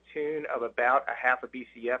to the tune of about a half a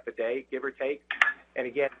BCF a day, give or take. And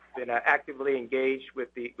again, been actively engaged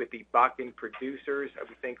with the Bakken producers.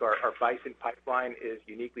 We think our Bison pipeline is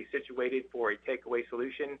uniquely situated for a takeaway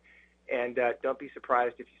solution. And don't be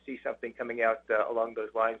surprised if you see something coming out along those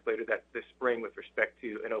lines later this spring with respect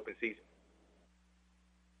to an open season.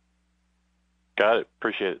 Got it.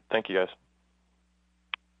 Appreciate it. Thank you, guys.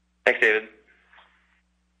 Thanks, David.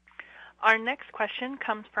 Our next question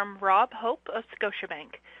comes from Rob Hope of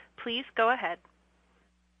Scotiabank. Please go ahead.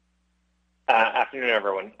 Afternoon,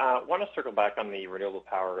 everyone. Want to circle back on the renewable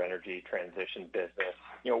power energy transition business.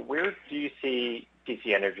 Where do you see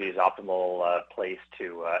TC Energy's optimal place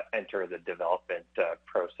to enter the development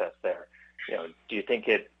process there? Do you think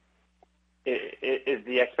it is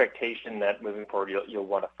the expectation that moving forward you'll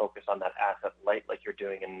want to focus on that asset light like you're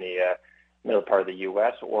doing in the middle part of the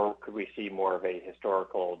U.S., or could we see more of a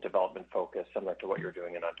historical development focus similar to what you're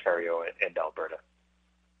doing in Ontario and Alberta?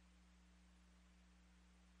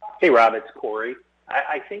 Hey, Rob, it's Corey.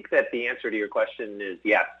 I think that the answer to your question is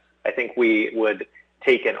yes. I think we would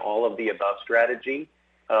take an all-of-the-above strategy,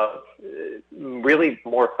 really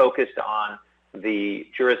more focused on the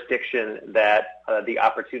jurisdiction that the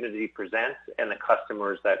opportunity presents and the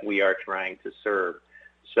customers that we are trying to serve.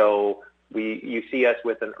 So you see us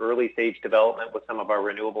with an early-stage development with some of our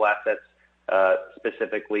renewable assets,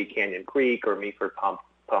 specifically Canyon Creek or Meaford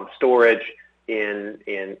Pump Storage in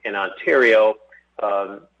Ontario,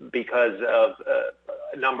 because of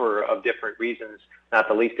a number of different reasons, not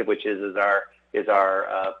the least of which is our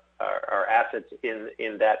assets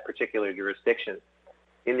in that particular jurisdiction.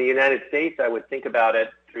 In the United States, I would think about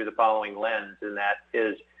it through the following lens, and that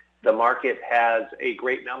is the market has a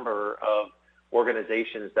great number of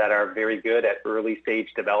organizations that are very good at early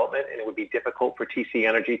stage development, and it would be difficult for TC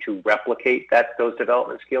Energy to replicate those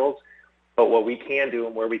development skills. But what we can do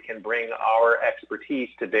and where we can bring our expertise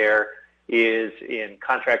to bear is in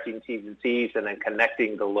contracting T's and C's and then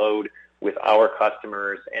connecting the load with our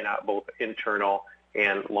customers and both internal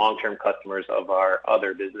and long-term customers of our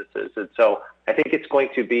other businesses. And so I think it's going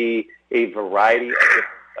to be a variety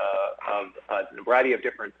of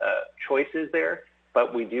different choices there,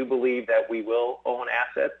 but we do believe that we will own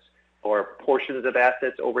assets or portions of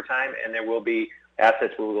assets over time, and there will be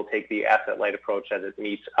assets where we will take the asset-light approach as it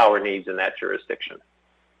meets our needs in that jurisdiction.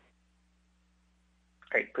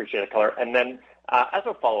 Great, appreciate it, color. And then as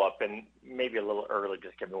a follow-up, and maybe a little early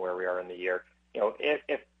just given where we are in the year,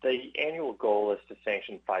 if the annual goal is to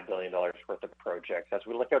sanction $5 billion worth of projects, as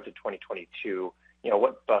we look out to 2022,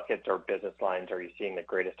 what buckets or business lines are you seeing the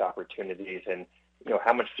greatest opportunities, and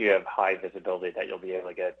how much do you have high visibility that you'll be able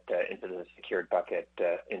to get into the secured bucket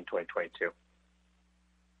in 2022?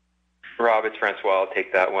 Rob, it's Francois. I'll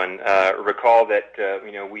take that one. Recall that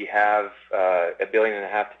we have $1.5 billion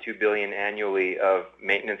to $2 billion annually of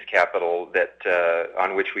maintenance capital that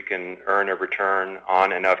on which we can earn a return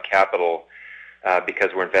on and of capital because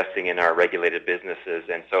we're investing in our regulated businesses,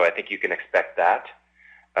 and so I think you can expect that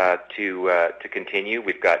to continue.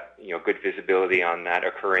 We've got good visibility on that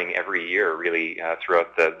occurring every year, really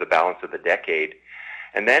throughout the balance of the decade.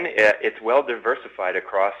 And then it's well diversified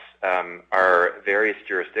across our various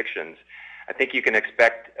jurisdictions. I think you can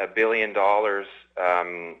expect $1 billion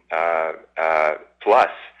plus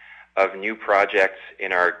of new projects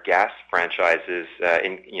in our gas franchises,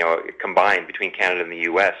 combined between Canada and the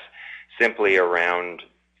U.S., simply around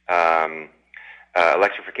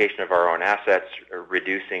electrification of our own assets,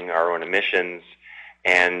 reducing our own emissions,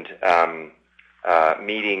 and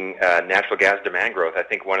meeting natural gas demand growth. I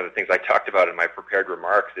think one of the things I talked about in my prepared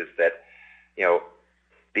remarks is that,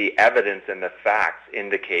 the evidence and the facts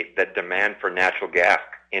indicate that demand for natural gas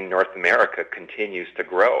in North America continues to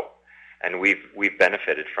grow, and we've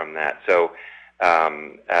benefited from that. So,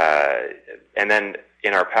 and then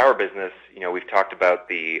in our power business, we've talked about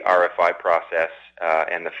the RFI process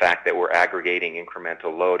and the fact that we're aggregating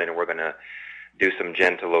incremental load, and we're going to do some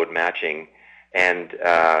gen to load matching. And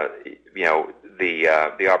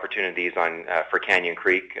the opportunities for Canyon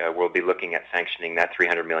Creek, we'll be looking at sanctioning that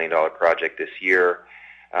 $300 million project this year,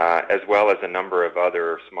 as well as a number of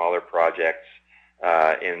other smaller projects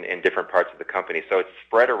in different parts of the company. So it's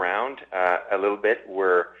spread around a little bit,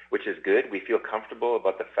 which is good. We feel comfortable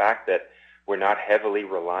about the fact that we're not heavily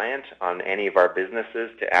reliant on any of our businesses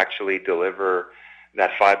to actually deliver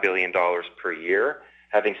that $5 billion per year.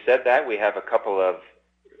 Having said that, we have a couple of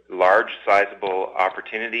large, sizable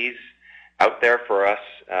opportunities out there for us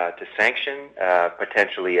to sanction,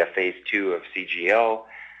 potentially a phase 2 of CGL,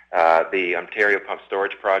 the Ontario Pump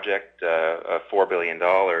Storage Project of $4 billion,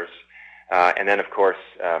 And then, of course,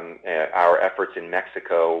 our efforts in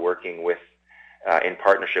Mexico, working with in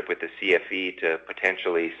partnership with the CFE to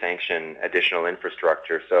potentially sanction additional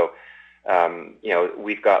infrastructure. So,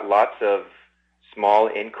 we've got lots of small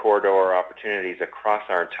in-corridor opportunities across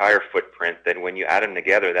our entire footprint that when you add them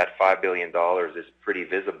together, that $5 billion is pretty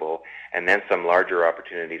visible, and then some larger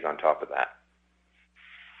opportunities on top of that.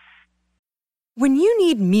 When you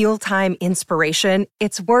need mealtime inspiration,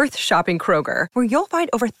 it's worth shopping Kroger, where you'll find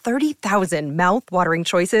over 30,000 mouth-watering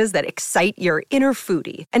choices that excite your inner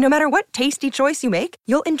foodie. And no matter what tasty choice you make,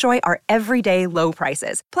 you'll enjoy our everyday low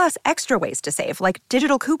prices, plus extra ways to save, like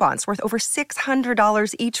digital coupons worth over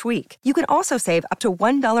 $600 each week. You can also save up to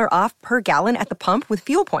 $1 off per gallon at the pump with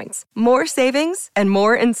fuel points. More savings and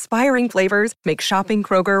more inspiring flavors make shopping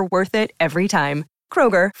Kroger worth it every time.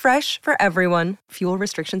 Kroger, fresh for everyone. Fuel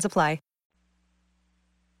restrictions apply.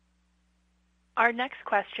 Our next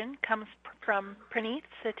question comes from Praneeth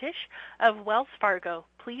Satish of Wells Fargo.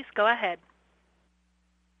 Please go ahead.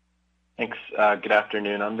 Thanks. Good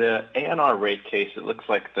afternoon. On the ANR rate case, it looks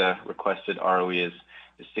like the requested ROE is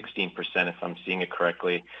 16%, if I'm seeing it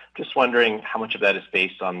correctly. Just wondering how much of that is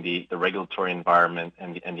based on the regulatory environment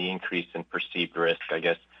and the increase in perceived risk. I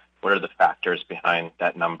guess, what are the factors behind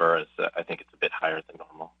that number, as I think it's a bit higher than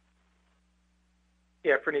normal?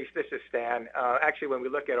 Yeah, Praneeth, this is Stan. Actually, when we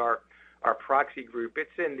look at our proxy group,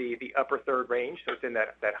 it's in the upper third range, so it's in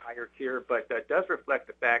that higher tier, but that does reflect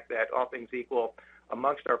the fact that all things equal,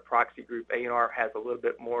 amongst our proxy group, ANR has a little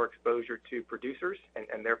bit more exposure to producers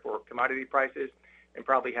and therefore commodity prices, and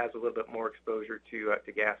probably has a little bit more exposure to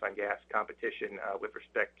gas-on-gas competition with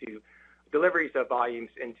respect to deliveries of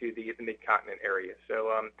volumes into the mid-continent area.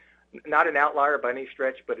 So not an outlier by any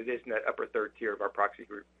stretch, but it is in that upper third tier of our proxy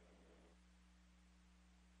group.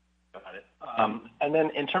 Got it. And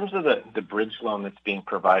then in terms of the bridge loan that's being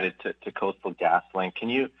provided to Coastal GasLink, can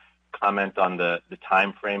you comment on the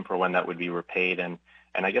time frame for when that would be repaid? And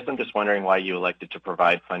I guess I'm just wondering why you elected to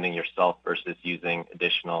provide funding yourself versus using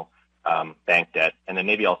additional bank debt. And then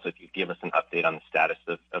maybe also if you could give us an update on the status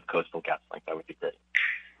of Coastal GasLink, that would be great.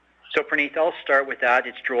 So, Praneeth, I'll start with that.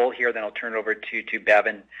 It's Joel here, then I'll turn it over to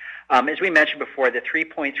Bevan. As we mentioned before, the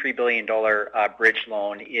 $3.3 billion bridge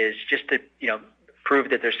loan is just to,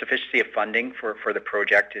 prove that there's sufficiency of funding for the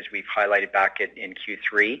project, as we've highlighted back in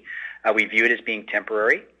Q3. We view it as being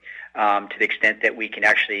temporary to the extent that we can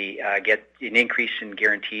actually get an increase in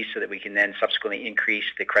guarantees so that we can then subsequently increase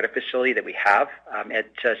the credit facility that we have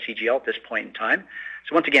at CGL at this point in time.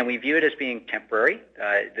 So once again, we view it as being temporary,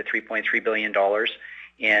 the $3.3 billion.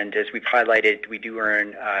 And as we've highlighted, we do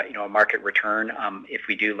earn a market return if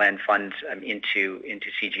we do lend funds into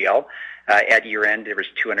CGL. At year end, there was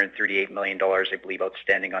 $238 million, I believe,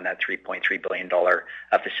 outstanding on that $3.3 billion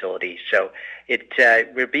facility. So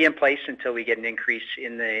it will be in place until we get an increase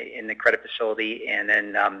in the credit facility, and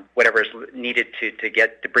then whatever is needed to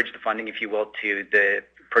bridge the funding, if you will, to the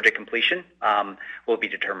project completion will be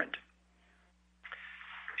determined.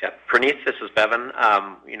 Yeah, Praneeth, this is Bevan.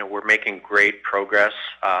 We're making great progress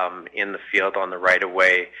in the field on the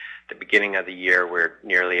right-of-way. At the beginning of the year, we're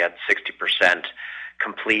nearly at 60%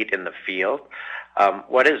 complete in the field.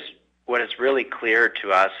 What is really clear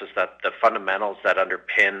to us is that the fundamentals that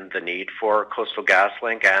underpin the need for Coastal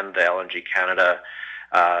GasLink and the LNG Canada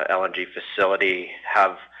LNG facility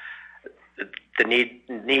have the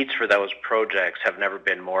needs for those projects have never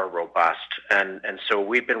been more robust, and so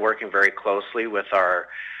we've been working very closely with our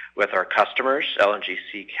customers,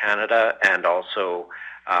 LNGC Canada, and also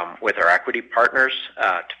with our equity partners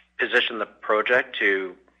to position the project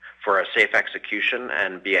for a safe execution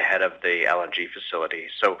and be ahead of the LNG facility.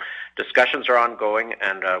 So discussions are ongoing,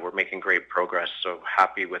 and we're making great progress. So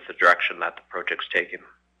happy with the direction that the project's taken.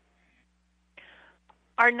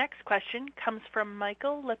 Our next question comes from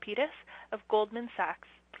Michael Lapides of Goldman Sachs.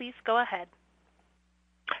 Please go ahead.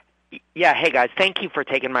 Yeah, hey guys, thank you for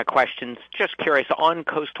taking my questions. Just curious, on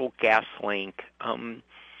Coastal GasLink,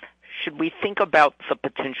 should we think about the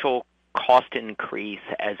potential cost increase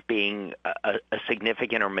as being a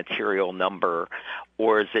significant or material number,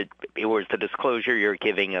 or is the disclosure you're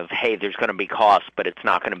giving of, hey, there's going to be costs, but it's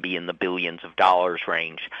not going to be in the billions of dollars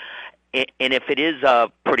range? And if it is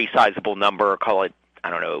a pretty sizable number, call it, I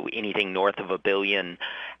don't know, anything north of $1 billion,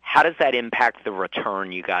 how does that impact the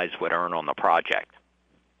return you guys would earn on the project?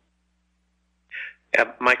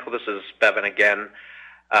 Yeah, Michael, this is Bevan again.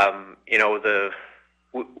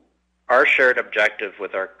 Our shared objective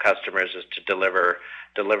with our customers is to deliver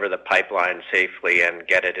the pipeline safely and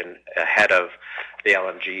get it in ahead of the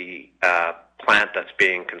LNG plant that's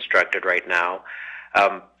being constructed right now.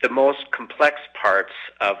 The most complex parts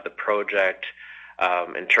of the project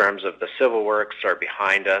in terms of the civil works are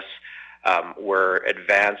behind us. we're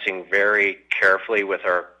advancing very carefully with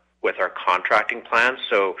our contracting plans.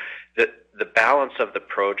 So the balance of the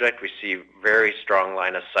project, we see very strong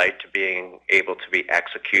line of sight to being able to be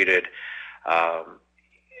executed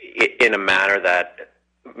in a manner that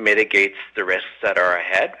mitigates the risks that are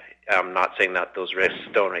ahead. I'm not saying that those risks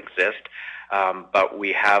don't exist, but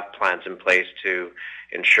we have plans in place to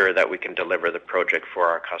ensure that we can deliver the project for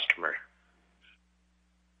our customer.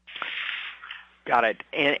 Got it.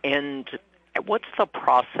 And what's the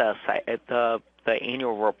process? The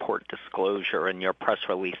annual report disclosure in your press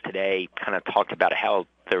release today kind of talked about how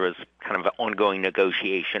there was kind of an ongoing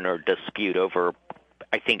negotiation or dispute over,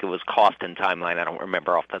 I think it was cost and timeline. I don't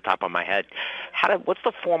remember off the top of my head. What's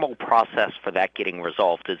the formal process for that getting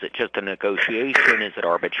resolved? Is it just a negotiation? Is it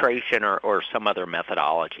arbitration or some other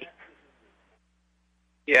methodology?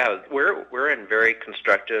 Yeah, we're in very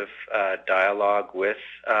constructive dialogue with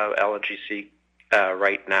LNGC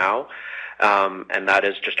right now, and that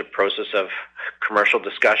is just a process of commercial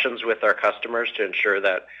discussions with our customers to ensure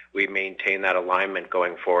that we maintain that alignment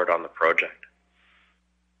going forward on the project.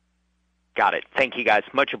 Got it. Thank you, guys.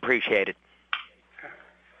 Much appreciated.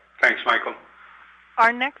 Thanks, Michael.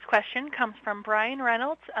 Our next question comes from Brian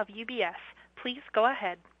Reynolds of UBS. Please go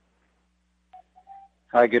ahead.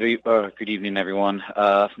 Hi, good evening, everyone.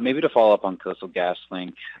 Maybe to follow up on Coastal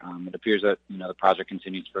GasLink, it appears that the project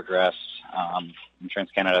continues to progress. And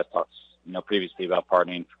TransCanada talks previously about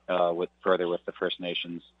partnering further with the First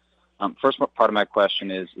Nations. First part of my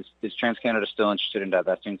question is TransCanada still interested in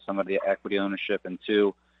divesting some of the equity ownership? And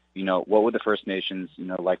two, what would the First Nations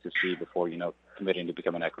like to see before committing to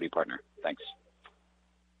become an equity partner? Thanks.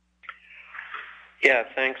 Yeah,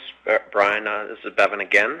 thanks, Brian. This is Bevan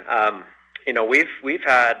again. We've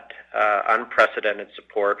had unprecedented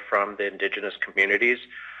support from the Indigenous communities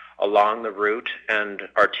along the route, and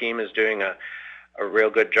our team is doing a real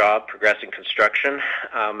good job progressing construction,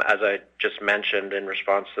 as I just mentioned in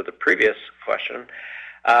response to the previous question.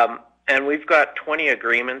 And we've got 20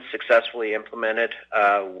 agreements successfully implemented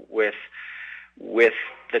with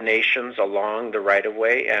the nations along the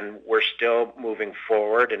right-of-way, and we're still moving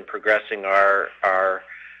forward and progressing our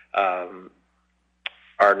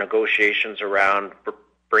negotiations around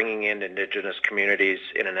bringing in Indigenous communities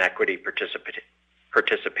in an equity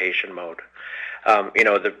participation mode.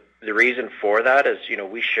 The reason for that is,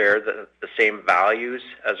 we share the same values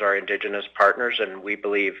as our Indigenous partners, and we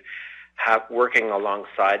believe working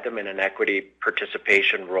alongside them in an equity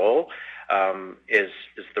participation role is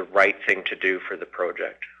the right thing to do for the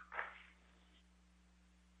project.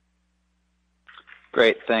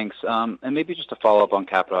 Great, thanks. And maybe just to follow up on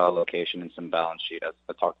capital allocation and some balance sheet, as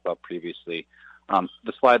I talked about previously.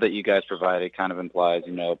 The slide that you guys provided kind of implies,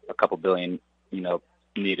 a couple billion,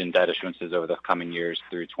 need in debt issuances over the coming years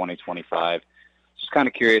through 2025. Just kind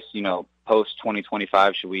of curious, post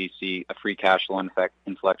 2025, should we see a free cash flow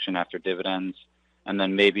inflection after dividends? And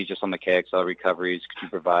then maybe just on the KXL recoveries, could you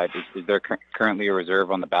provide, is there currently a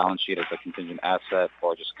reserve on the balance sheet as a contingent asset,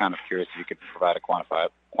 or just kind of curious if you could provide a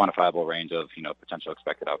quantifiable range of, potential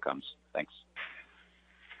expected outcomes? Thanks.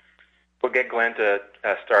 We'll get Glenn to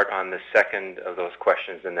start on the second of those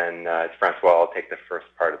questions, and then Francois will take the first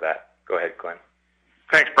part of that. Go ahead, Glenn.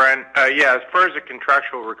 Thanks, Brian. As far as the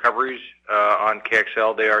contractual recoveries on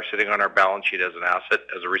KXL, they are sitting on our balance sheet as an asset,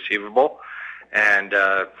 as a receivable, and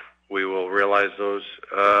we will realize those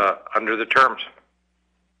under the terms.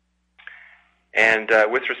 And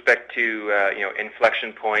with respect to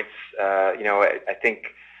inflection points, I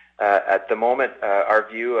think at the moment our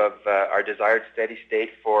view of our desired steady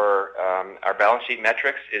state for our balance sheet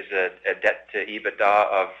metrics is a debt to EBITDA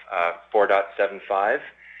of 4.75.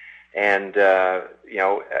 And,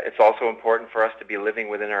 it's also important for us to be living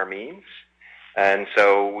within our means. And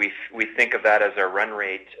so we think of that as a run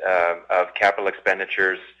rate of capital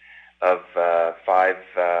expenditures of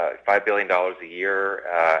 $5 billion a year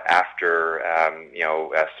after,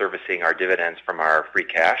 servicing our dividends from our free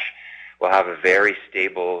cash. We'll have a very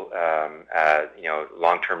stable,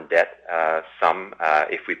 long-term debt sum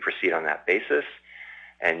if we proceed on that basis.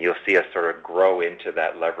 And you'll see us sort of grow into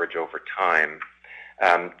that leverage over time.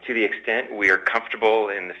 To the extent we are comfortable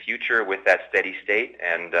in the future with that steady state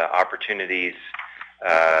and opportunities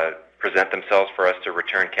present themselves for us to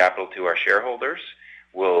return capital to our shareholders,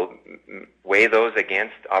 we'll weigh those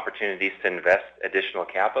against opportunities to invest additional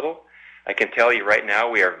capital. I can tell you right now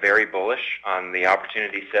we are very bullish on the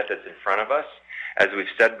opportunity set that's in front of us. As we've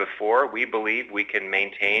said before, we believe we can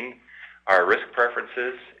maintain our risk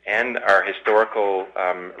preferences and our historical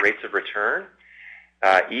rates of return,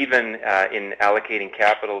 even in allocating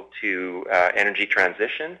capital to energy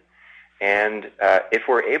transition. And if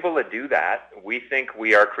we're able to do that, we think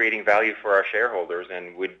we are creating value for our shareholders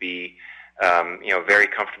and would be very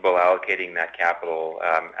comfortable allocating that capital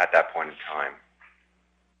at that point in time.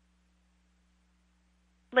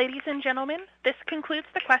 Ladies and gentlemen, this concludes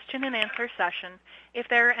the question and answer session. If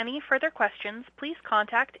there are any further questions, please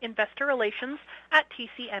contact Investor Relations at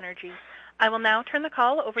TC Energy. I will now turn the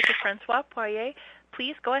call over to Francois Poirier.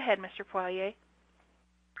 Please go ahead, Mr. Poirier.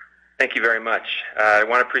 Thank you very much. I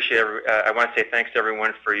want to say thanks to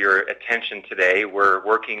everyone for your attention today. We're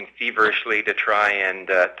working feverishly to try and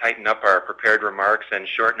tighten up our prepared remarks and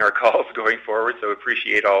shorten our calls going forward, so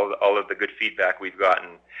appreciate all of the good feedback we've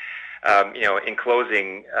gotten. In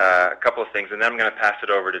closing, a couple of things, and then I'm going to pass it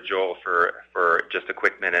over to Joel for just a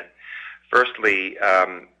quick minute. Firstly,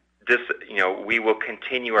 we will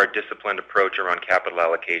continue our disciplined approach around capital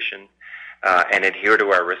allocation and adhere to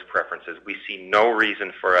our risk preferences. We see no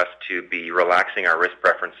reason for us to be relaxing our risk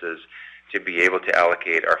preferences to be able to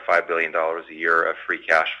allocate our $5 billion a year of free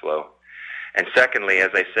cash flow. And secondly, as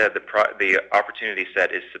I said, the opportunity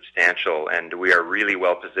set is substantial, and we are really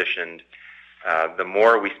well positioned. The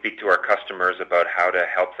more we speak to our customers about how to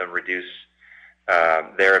help them reduce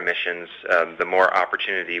their emissions, the more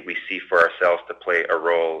opportunity we see for ourselves to play a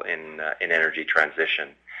role in energy transition.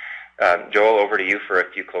 Joel, over to you for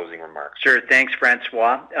a few closing remarks. Sure. Thanks,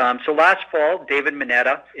 Francois. So last fall, David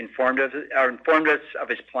Moneta informed us of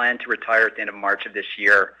his plan to retire at the end of March of this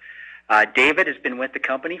year. David has been with the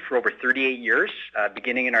company for over 38 years,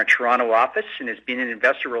 beginning in our Toronto office, and has been in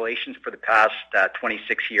investor relations for the past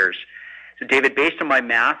 26 years. So, David, based on my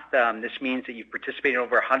math, this means that you've participated in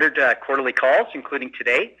over 100 quarterly calls, including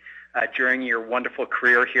today, during your wonderful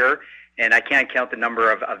career here. And I can't count the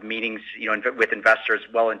number of meetings, with investors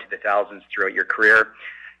well into the thousands throughout your career.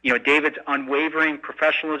 David's unwavering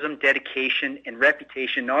professionalism, dedication, and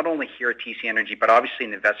reputation, not only here at TC Energy, but obviously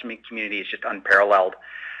in the investment community, is just unparalleled.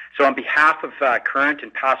 So on behalf of current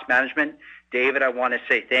and past management, David, I want to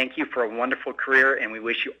say thank you for a wonderful career, and we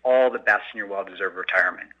wish you all the best in your well-deserved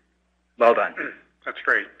retirement. Well done. That's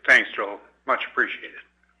great. Thanks, Joel. Much appreciated.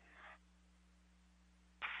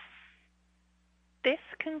 This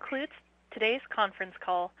concludes today's conference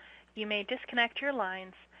call. You may disconnect your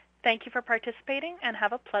lines. Thank you for participating and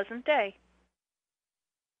have a pleasant day.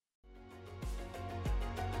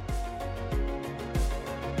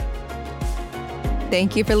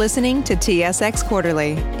 Thank you for listening to TSX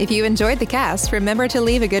Quarterly. If you enjoyed the cast, remember to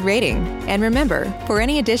leave a good rating. And remember, for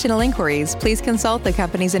any additional inquiries, please consult the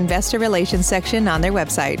company's investor relations section on their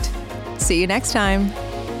website. See you next time.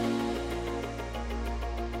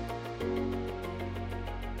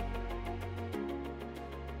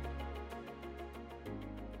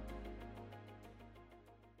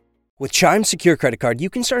 With Chime's secure credit card, you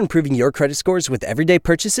can start improving your credit scores with everyday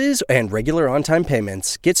purchases and regular on-time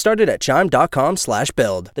payments. Get started at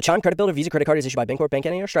Chime.com/build. The Chime Credit Builder Visa Credit Card is issued by Bancorp Bank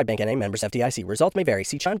N.A. or Stride Bank N.A. Members FDIC. Results may vary.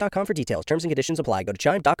 See Chime.com for details. Terms and conditions apply. Go to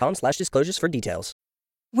Chime.com/disclosures for details.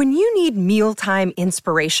 When you need mealtime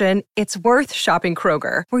inspiration, it's worth shopping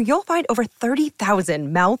Kroger, where you'll find over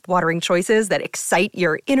 30,000 mouth-watering choices that excite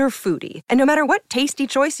your inner foodie. And no matter what tasty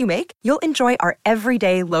choice you make, you'll enjoy our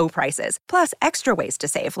everyday low prices, plus extra ways to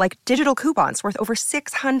save, like digital coupons worth over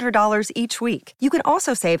 $600 each week. You can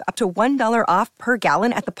also save up to $1 off per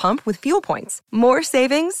gallon at the pump with fuel points. More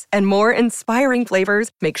savings and more inspiring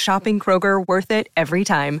flavors make shopping Kroger worth it every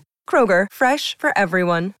time. Kroger, fresh for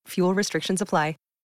everyone. Fuel restrictions apply.